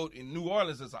the road in New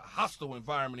Orleans, it's a hostile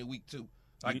environment in week 2.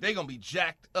 Like, they're going to be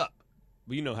jacked up.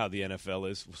 Well, you know how the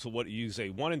NFL is. So what you say,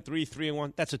 1-3,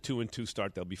 3-1, that's a 2-2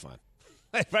 start. They'll be fine.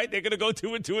 Right? They're going to go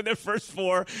 2-2 in their first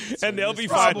 4, and they'll be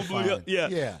fine.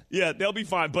 Yeah, they'll be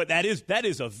fine. But that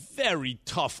is a very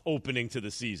tough opening to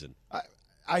the season.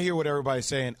 I hear what everybody's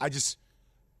saying.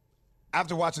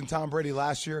 After watching Tom Brady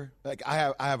last year,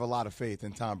 I have a lot of faith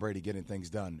in Tom Brady getting things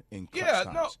done in clutch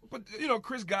times. But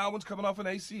Chris Godwin's coming off an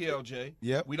ACL, Jay.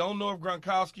 Yep. We don't know if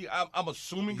Gronkowski. I'm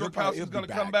assuming Gronkowski's going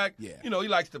to come back. Yeah. He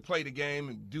likes to play the game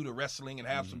and do the wrestling and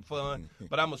have some fun.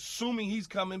 But I'm assuming he's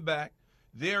coming back.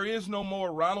 There is no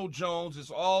more Ronald Jones.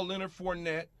 It's all Leonard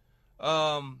Fournette.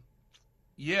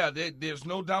 There's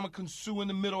no Ndamukong Suh in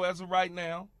the middle as of right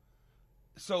now.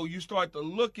 So you start to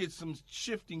look at some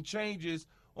shifting changes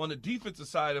on the defensive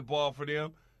side of the ball for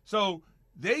them. So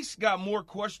they got more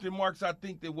question marks, I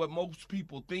think, than what most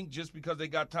people think just because they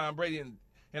got Tom Brady.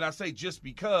 And I say just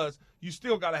because, you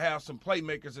still got to have some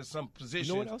playmakers at some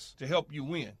positions to help you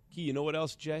win. Key, you know what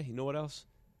else, Jay? You know what else?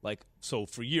 So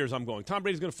for years I'm going, Tom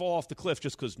Brady's going to fall off the cliff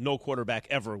just because no quarterback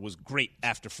ever was great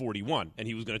after 41, and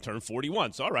he was going to turn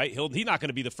 41. So, all right, he's not going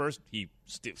to be the first. He's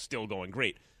still going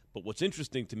great. But what's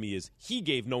interesting to me is he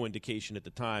gave no indication at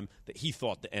the time that he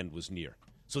thought the end was near.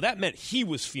 So that meant he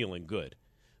was feeling good.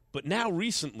 But now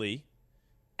recently,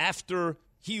 after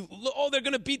they're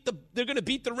going to beat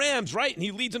the Rams, right? And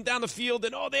he leads them down the field,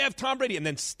 and they have Tom Brady. And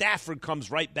then Stafford comes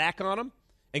right back on him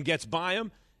and gets by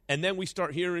him. And then we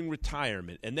start hearing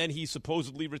retirement. And then he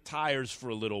supposedly retires for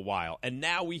a little while. And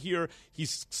now we hear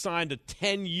he's signed a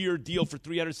 10-year deal for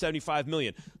 $375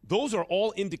 million. Those are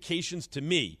all indications to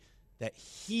me that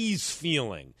he's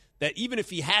feeling that even if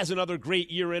he has another great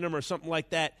year in him or something like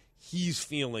that, he's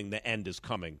feeling the end is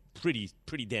coming pretty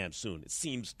damn soon. It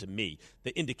seems to me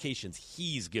the indications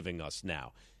he's giving us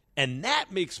now. And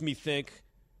that makes me think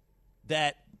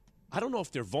that I don't know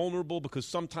if they're vulnerable because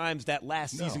sometimes that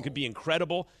last season could be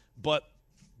incredible, but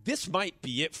this might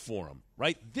be it for them,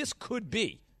 right? This could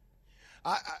be.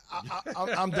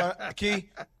 I'm done. Key,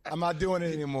 I'm not doing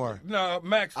it anymore. No,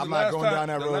 Max, I'm not going down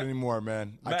that road anymore,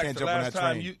 man. Max, I can't jump on that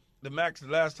train. The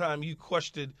last time you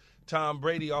questioned Tom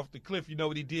Brady off the cliff, you know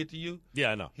what he did to you?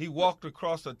 Yeah, I know. He walked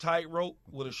across a tightrope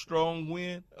with a strong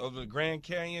wind over the Grand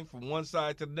Canyon from one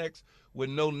side to the next with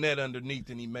no net underneath,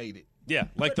 and he made it. Yeah,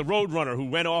 like the Roadrunner who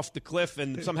went off the cliff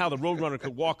and somehow the Roadrunner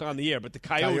could walk on the air, but the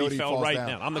Coyote fell right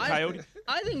down. I'm the Coyote.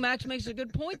 I think Max makes a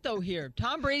good point, though, here.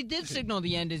 Tom Brady did signal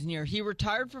the end is near. He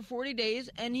retired for 40 days,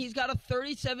 and he's got a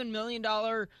 $37 million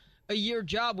a year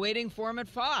job waiting for him at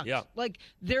Fox. Yeah. Like,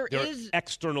 there is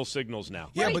external signals now.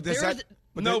 Yeah, right, but does that...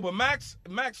 But Max,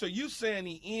 are you saying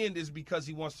the end is because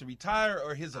he wants to retire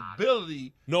or his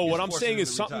ability? No, what I'm saying him is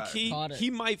to something retire? key. He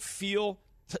might feel,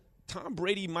 Tom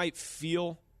Brady might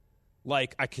feel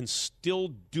like I can still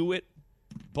do it,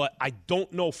 but I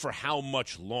don't know for how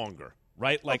much longer.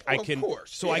 Right, like I can. Of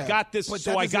course, so yeah. I got this. But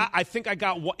so I think I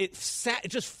got what it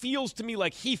just feels to me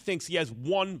like he thinks he has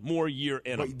one more year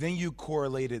in him. But then you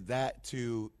correlated that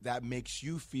to that makes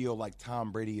you feel like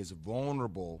Tom Brady is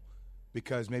vulnerable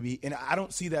because maybe, and I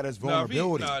don't see that as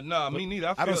vulnerability. No, me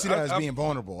neither. I don't see that as being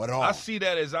vulnerable at all. I see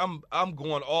that as I'm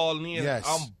going all in. Yes.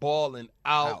 I'm balling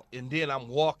out, and then I'm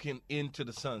walking into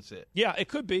the sunset. Yeah, it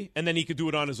could be, and then he could do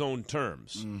it on his own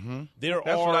terms. Mm-hmm. That's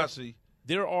what I see.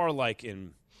 There are like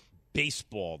in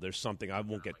baseball, there's something, I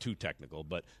won't get too technical,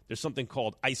 but there's something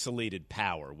called isolated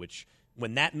power, which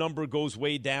when that number goes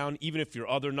way down, even if your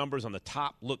other numbers on the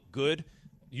top look good,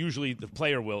 usually the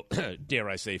player will, dare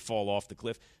I say, fall off the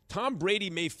cliff. Tom Brady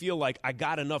may feel like I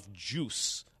got enough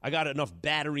juice, I got enough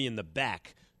battery in the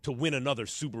back to win another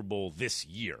Super Bowl this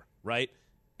year, right?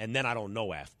 And then I don't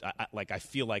know after. I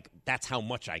feel like that's how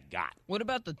much I got. What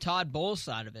about the Todd Bowles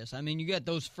side of this? I mean, you get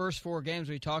those first 4 games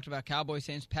we talked about: Cowboys,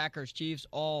 Saints, Packers, Chiefs,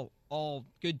 all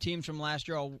good teams from last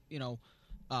year. All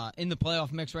in the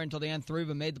playoff mix right until the end. 3 of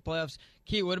them made the playoffs.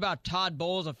 Key, what about Todd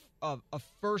Bowles, a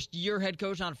first-year head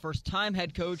coach, not a first-time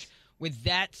head coach, with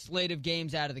that slate of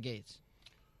games out of the gates?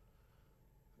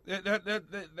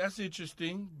 That's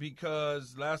interesting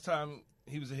because last time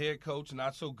he was a head coach,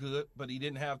 not so good, but he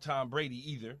didn't have Tom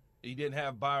Brady either. He didn't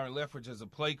have Byron Leftwich as a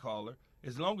play caller.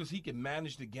 As long as he can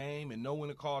manage the game and know when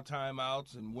to call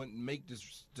timeouts and when to make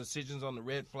decisions on the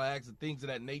red flags and things of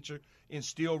that nature and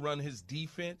still run his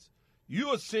defense,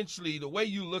 you essentially, the way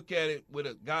you look at it with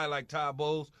a guy like Todd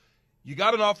Bowles, you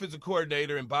got an offensive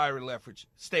coordinator in Byron Leftwich.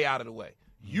 Stay out of the way.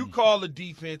 You call the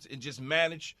defense and just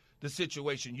manage the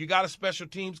situation. You got a special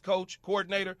teams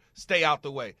coordinator, stay out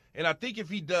the way. And I think if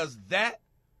he does that,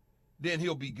 then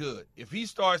he'll be good. If he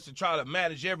starts to try to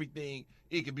manage everything,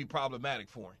 it could be problematic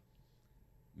for him.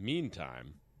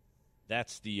 Meantime,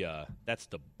 that's the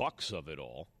Bucs of it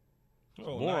all.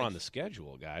 Oh, more nice. on the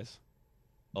schedule, guys.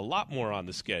 A lot more on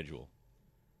the schedule.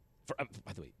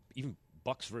 By the way, even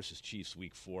Bucs versus Chiefs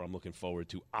week 4, I'm looking forward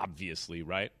to, obviously,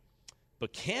 right?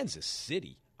 But Kansas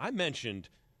City, I mentioned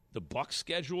the Bucs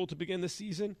schedule to begin the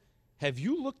season. Have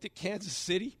you looked at Kansas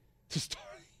City to start?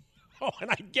 Oh,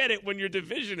 and I get it when your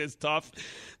division is tough.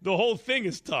 The whole thing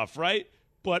is tough, right?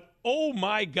 But, oh,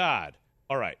 my God.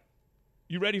 All right.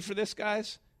 You ready for this,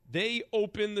 guys? They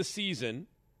open the season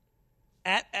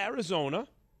at Arizona.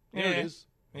 There it is.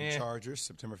 And Chargers,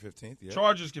 September 15th. Yeah.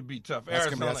 Chargers could be tough. That's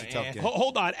Arizona, a tough game.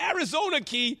 Hold on. Arizona,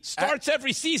 Key, starts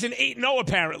every season 8-0,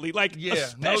 apparently. Like,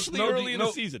 especially early in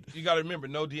the season. You got to remember,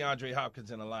 no DeAndre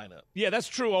Hopkins in the lineup. Yeah, that's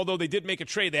true, although they did make a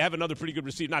trade. They have another pretty good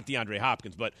receiver. Not DeAndre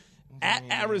Hopkins, but at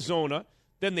Arizona.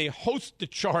 Then they host the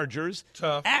Chargers.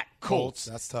 Tough. At Colts.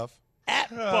 That's tough. At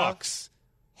Bucks.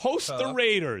 Host the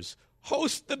Raiders.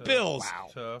 Host the Bills.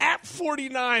 Wow. At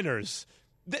 49ers.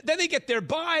 Then they get their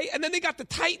bye, and then they got the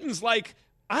Titans. Like,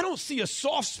 I don't see a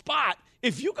soft spot.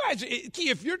 If you guys, Key,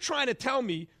 if you're trying to tell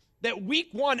me that week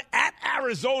 1 at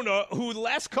Arizona, who the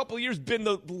last couple of years been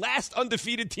the last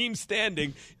undefeated team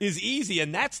standing, is easy,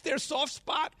 and that's their soft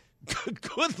spot,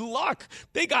 good luck.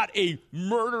 They got a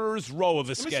murderer's row of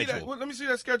a schedule. Let me see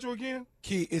that schedule again.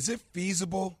 Key, is it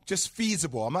feasible? Just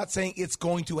feasible. I'm not saying it's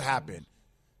going to happen.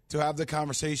 To have the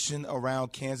conversation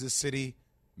around Kansas City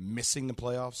missing the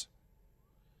playoffs?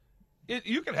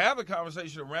 You could have a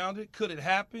conversation around it. Could it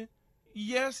happen?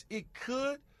 Yes, it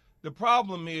could. The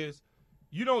problem is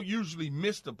you don't usually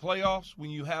miss the playoffs when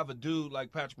you have a dude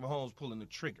like Patrick Mahomes pulling the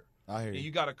trigger. I hear you. And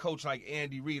you got a coach like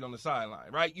Andy Reid on the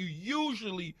sideline, right? You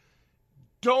usually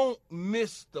don't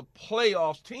miss the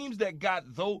playoffs. Teams that got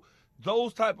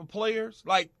those type of players,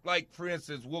 like for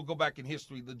instance, we'll go back in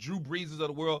history, the Drew Breeses of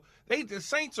the world, the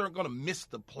Saints aren't going to miss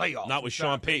the playoffs. Not with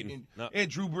Sean Payton.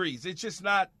 And Drew Brees. It's just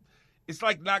not. It's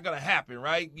like not going to happen,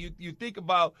 right? You think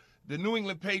about the New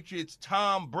England Patriots,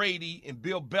 Tom Brady, and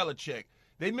Bill Belichick.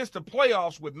 They missed the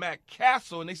playoffs with Matt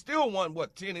Castle, and they still won,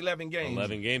 10, 11 games?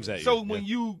 11 games that year. So when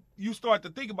you start to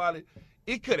think about it,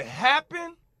 it could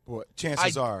happen. Boy,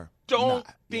 chances are. Don't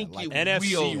think it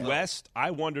NFC will. West,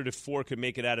 I wondered if 4 could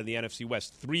make it out of the NFC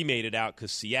West. 3 made it out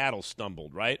because Seattle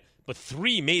stumbled, right? But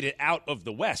 3 made it out of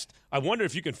the West. I wonder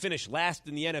if you can finish last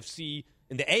in the NFC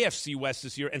in the AFC West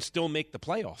this year and still make the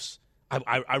playoffs.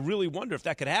 I really wonder if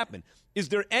that could happen. Is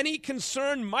there any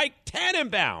concern, Mike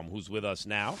Tannenbuam, who's with us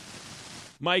now,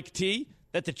 Mike T.,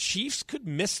 that the Chiefs could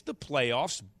miss the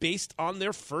playoffs based on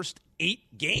their first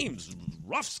 8 games?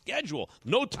 Rough schedule.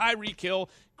 No Tyreek Hill.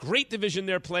 Great division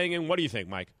they're playing in. What do you think,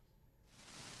 Mike?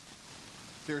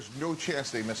 There's no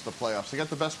chance they miss the playoffs. They got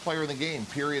the best player in the game,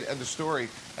 period, end of story.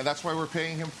 And that's why we're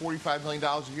paying him $45 million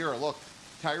a year. Look,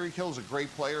 Tyreek Hill is a great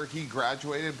player. He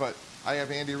graduated, but I have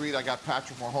Andy Reid. I got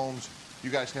Patrick Mahomes. You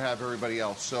guys can have everybody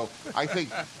else. So I think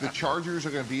the Chargers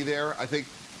are going to be there. I think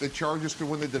the Chargers could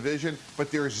win the division, but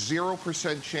there's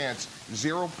 0% chance,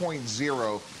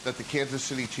 0.0, that the Kansas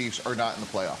City Chiefs are not in the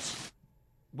playoffs.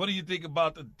 What do you think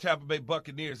about the Tampa Bay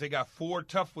Buccaneers? They got 4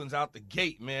 tough ones out the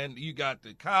gate, man. You got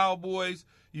the Cowboys,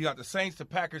 you got the Saints, the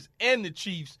Packers, and the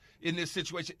Chiefs in this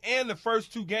situation. And the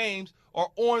first 2 games are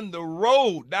on the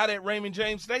road, not at Raymond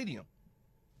James Stadium.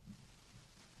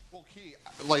 Well, Key,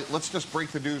 let's just break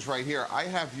the news right here. I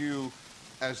have you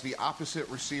as the opposite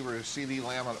receiver to CeeDee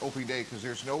Lamb on opening day because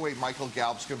there's no way Michael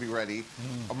Gallup's going to be ready.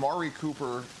 Amari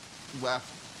Cooper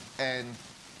left, and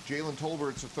Jalen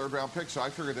Tolbert's a 3rd-round pick, so I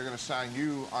figured they're going to sign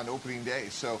you on opening day.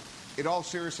 So in all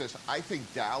seriousness, I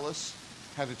think Dallas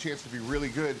has a chance to be really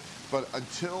good, but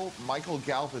until Michael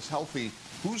Gallup is healthy,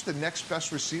 who's the next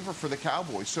best receiver for the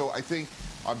Cowboys? So I think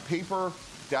on paper,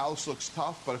 Dallas looks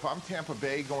tough, but if I'm Tampa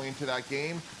Bay going into that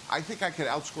game, I think I could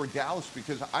outscore Dallas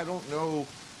because I don't know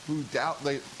who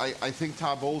I think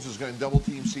Todd Bowles is going to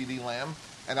double-team CeeDee Lamb,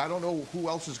 and I don't know who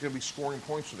else is going to be scoring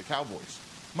points for the Cowboys.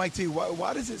 Mike T.,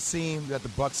 why does it seem that the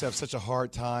Bucs have such a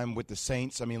hard time with the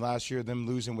Saints? I mean, last year, them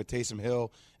losing with Taysom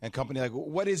Hill and company. Like,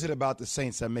 what is it about the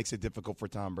Saints that makes it difficult for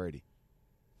Tom Brady?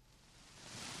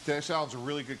 Dennis Allen's a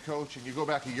really good coach, and you go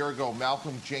back a year ago,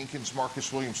 Malcolm Jenkins,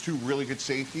 Marcus Williams, 2 really good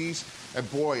safeties,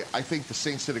 and boy, I think the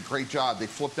Saints did a great job. They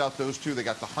flipped out those 2. They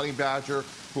got the Honey Badger,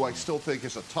 who I still think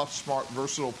is a tough, smart,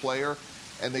 versatile player,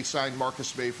 and they signed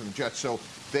Marcus May from the Jets. So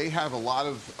they have a lot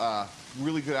of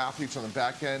really good athletes on the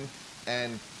back end,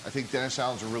 and I think Dennis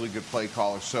Allen's a really good play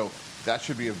caller. So that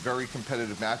should be a very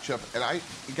competitive matchup.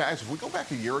 And guys, if we go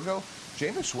back a year ago,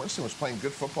 Jameis Winston was playing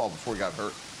good football before he got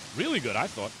hurt. Really good, I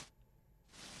thought.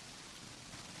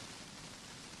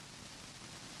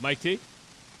 Mike T?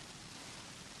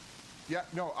 Yeah,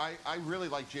 no, I really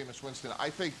like Jameis Winston.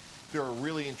 I think they're a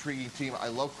really intriguing team. I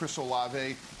love Chris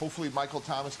Olave. Hopefully Michael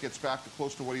Thomas gets back to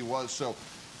close to what he was. So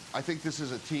I think this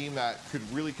is a team that could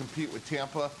really compete with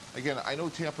Tampa. Again, I know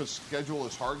Tampa's schedule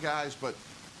is hard, guys, but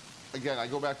again, I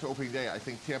go back to opening day. I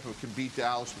think Tampa can beat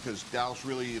Dallas because Dallas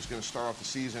really is going to start off the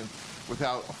season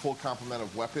without a full complement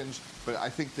of weapons. But I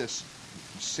think this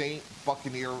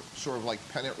Saint-Buccaneer sort of like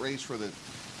pennant race for the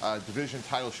division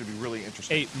title should be really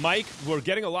interesting. Hey, Mike, we're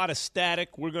getting a lot of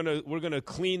static. We're gonna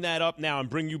clean that up now and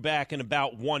bring you back in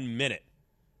about 1 minute.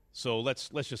 So let's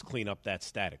just clean up that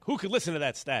static. Who could listen to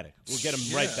that static? We'll get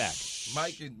him right back.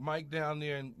 Mike down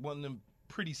there in one of them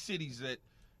pretty cities that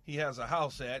he has a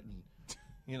house at, and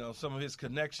you know some of his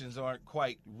connections aren't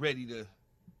quite ready to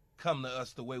come to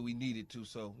us the way we needed to.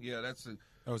 So yeah, that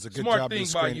was a good smart thing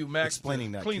by you, Max.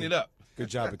 Explaining that. Clean it up. Good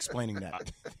job explaining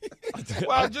that.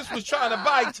 Well, I just was trying to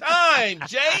buy time,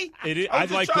 Jay. I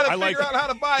was trying to figure out how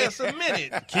to buy us a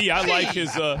minute. Key, I like his.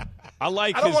 I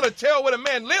don't want to tell where the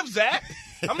man lives at.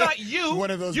 I'm not you. One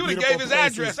of those you beautiful gave his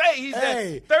places. address. Hey, he's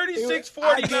at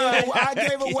 3649. I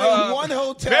gave away one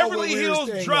hotel. Beverly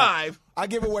Hills Drive. I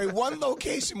gave away one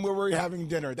location where we're having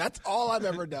dinner. That's all I've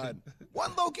ever done.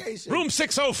 One location. Room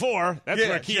 604. That's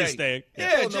where Key is staying.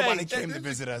 Yeah, nobody came to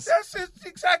visit us. That's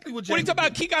exactly what Jay What are you talking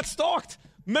about? Key got stalked.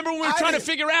 Remember when we were trying to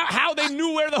figure out how they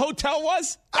knew where the hotel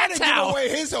was? I didn't give away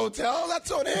his hotel.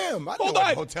 That's on him. I Hold know on.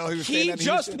 what hotel he was staying He at.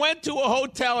 just went to a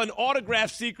hotel and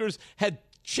autograph seekers had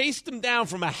chased him down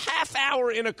from a half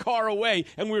hour in a car away,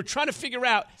 and we were trying to figure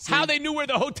out how they knew where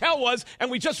the hotel was,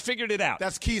 and we just figured it out.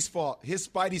 That's Key's fault. His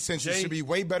spidey senses should be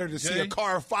way better to see a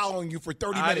car following you for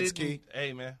 30 minutes, Key.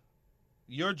 Hey, man.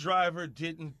 Your driver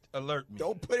didn't alert me.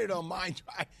 Don't put it on my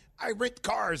drive. I rent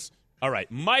cars. All right.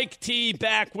 Mike T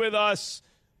back with us.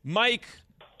 Mike.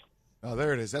 Oh,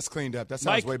 there it is. That's cleaned up. That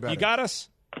sounds Mike, way better. You got us?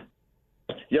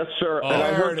 Yes, sir. And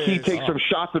I heard Key take some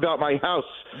shots about my house,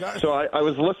 so I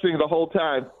was listening the whole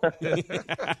time.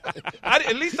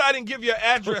 At least I didn't give your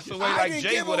address away like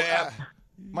Jay would have.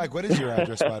 Mike, what is your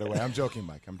address, by the way? I'm joking,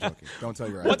 Mike. I'm joking. Don't tell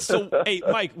your address. Hey,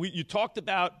 Mike, you talked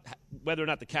about whether or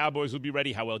not the Cowboys would be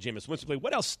ready, how well Jameis Winston played.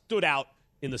 What else stood out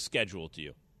in the schedule to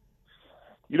you?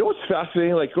 You know what's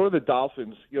fascinating? Like, go to the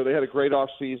Dolphins. You know, they had a great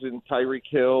offseason. Tyreek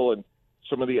Hill and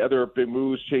some of the other big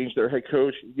moves changed their head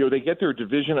coach. You know, they get their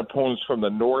division opponents from the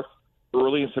north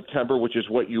early in September, which is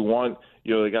what you want.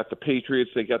 You know, they got the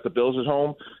Patriots, they got the Bills at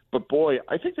home. But, boy,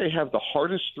 I think they have the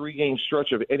hardest 3-game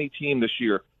stretch of any team this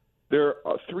year. They're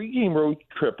a 3-game road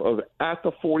trip of at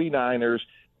the 49ers,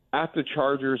 at the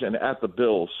Chargers, and at the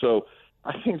Bills. So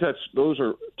I think those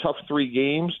are tough 3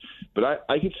 games. But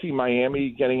I could see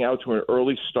Miami getting out to an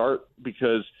early start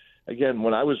because, again,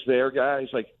 when I was there, guys,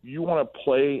 like, you want to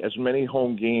play as many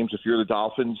home games if you're the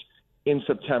Dolphins in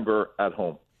September at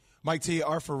home. Mike T,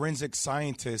 our forensic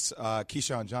scientists,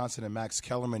 Keyshawn Johnson and Max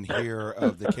Kellerman here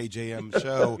of the KJM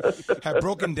show, have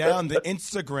broken down the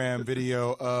Instagram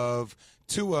video of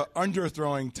Tua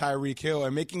underthrowing Tyreek Hill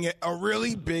and making it a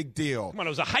really big deal. Come on, it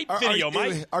was a hype video,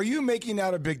 Mike. Are you making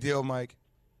that a big deal, Mike?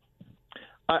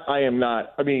 I am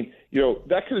not. I mean, you know,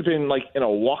 that could have been like in a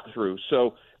walkthrough.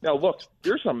 So now, look,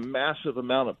 there's a massive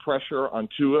amount of pressure on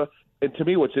Tua. And to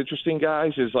me, what's interesting,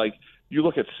 guys, is like you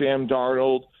look at Sam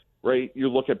Darnold, right? You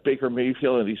look at Baker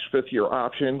Mayfield and these fifth-year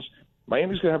options.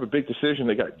 Miami's going to have a big decision.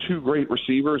 They got 2 great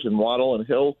receivers in Waddle and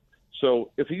Hill.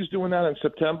 So if he's doing that in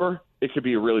September, it could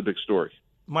be a really big story.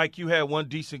 Mike, you had one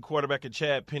decent quarterback in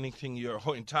Chad Pennington your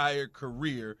whole entire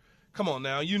career. Come on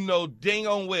now. You know dang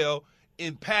on well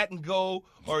in pat and go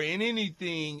or in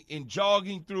anything, in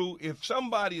jogging through, if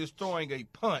somebody is throwing a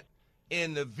punt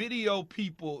and the video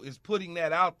people is putting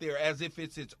that out there as if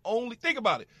it's its only – think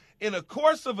about it. In the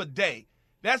course of a day,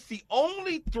 that's the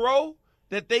only throw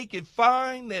that they can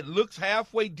find that looks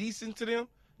halfway decent to them.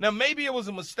 Now, maybe it was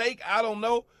a mistake. I don't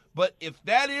know. But if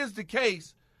that is the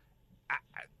case,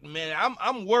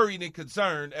 I'm worried and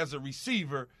concerned as a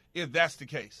receiver if that's the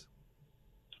case.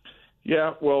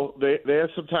 Yeah, well, they had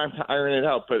some time to iron it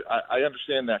out, but I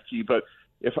understand that, Key. But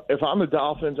if I'm the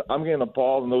Dolphins, I'm getting the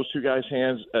ball in those 2 guys'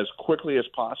 hands as quickly as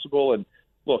possible. And,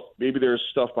 look, maybe there's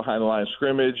stuff behind the line of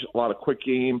scrimmage, a lot of quick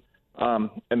game.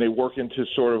 And they work into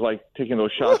sort of like taking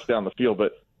those shots down the field.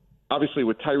 But obviously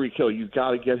with Tyreek Hill, you've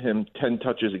got to get him 10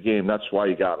 touches a game. That's why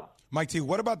you got him. Mike T,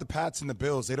 what about the Pats and the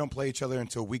Bills? They don't play each other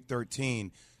until Week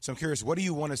 13. So I'm curious, what do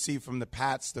you want to see from the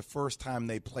Pats the first time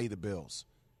they play the Bills?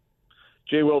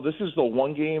 Jay, well, this is the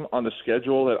one game on the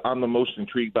schedule that I'm the most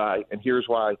intrigued by, and here's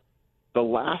why. The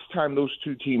last time those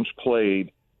 2 teams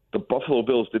played, the Buffalo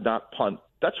Bills did not punt.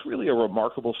 That's really a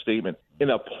remarkable statement. In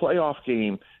a playoff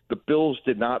game, the Bills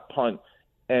did not punt,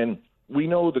 and we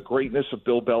know the greatness of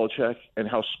Bill Belichick and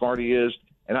how smart he is,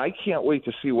 and I can't wait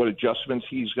to see what adjustments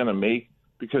he's going to make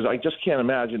because I just can't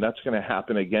imagine that's going to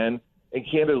happen again. And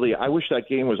candidly, I wish that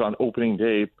game was on opening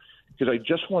day because I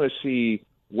just want to see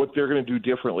what they're going to do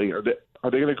differently. Are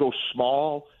they going to go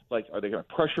small? Like, are they going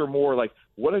to pressure more? Like,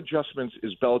 what adjustments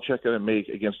is Belichick going to make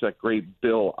against that great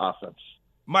Bill offense?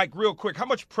 Mike, real quick, how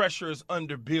much pressure is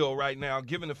under Bill right now,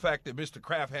 given the fact that Mr.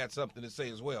 Kraft had something to say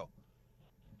as well?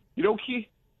 You know, Key,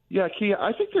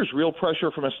 I think there's real pressure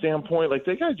from a standpoint. Like,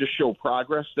 they got to just show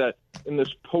progress that in this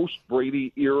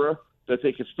post-Brady era that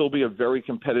they could still be a very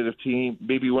competitive team,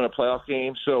 maybe win a playoff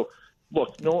game. So,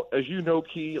 look, as you know,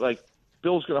 Key, like,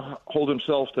 Bill's going to hold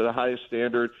himself to the highest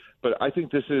standard, but I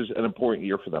think this is an important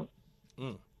year for them.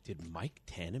 Did Mike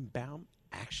Tannenbaum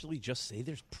actually just say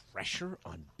there's pressure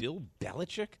on Bill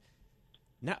Belichick?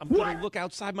 Now I'm going to look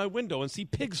outside my window and see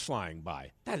pigs flying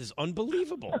by. That is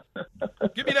unbelievable.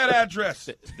 Give me that address.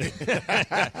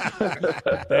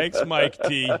 Thanks, Mike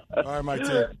T. All right, Mike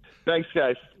T. Thanks,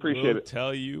 guys. Appreciate it.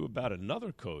 Tell you about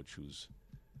another coach whose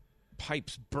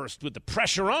pipes burst with the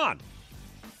pressure on.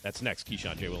 That's next.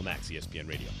 Keyshawn, J. Will, Max, ESPN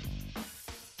Radio.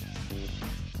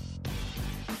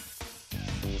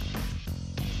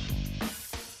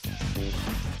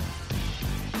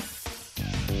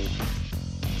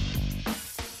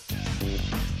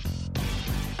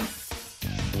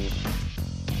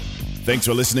 Thanks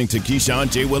for listening to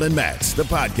Keyshawn, J. Will, and Max, the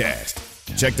podcast.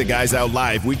 Check the guys out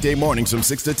live weekday mornings from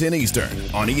 6 to 10 Eastern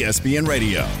on ESPN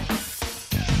Radio.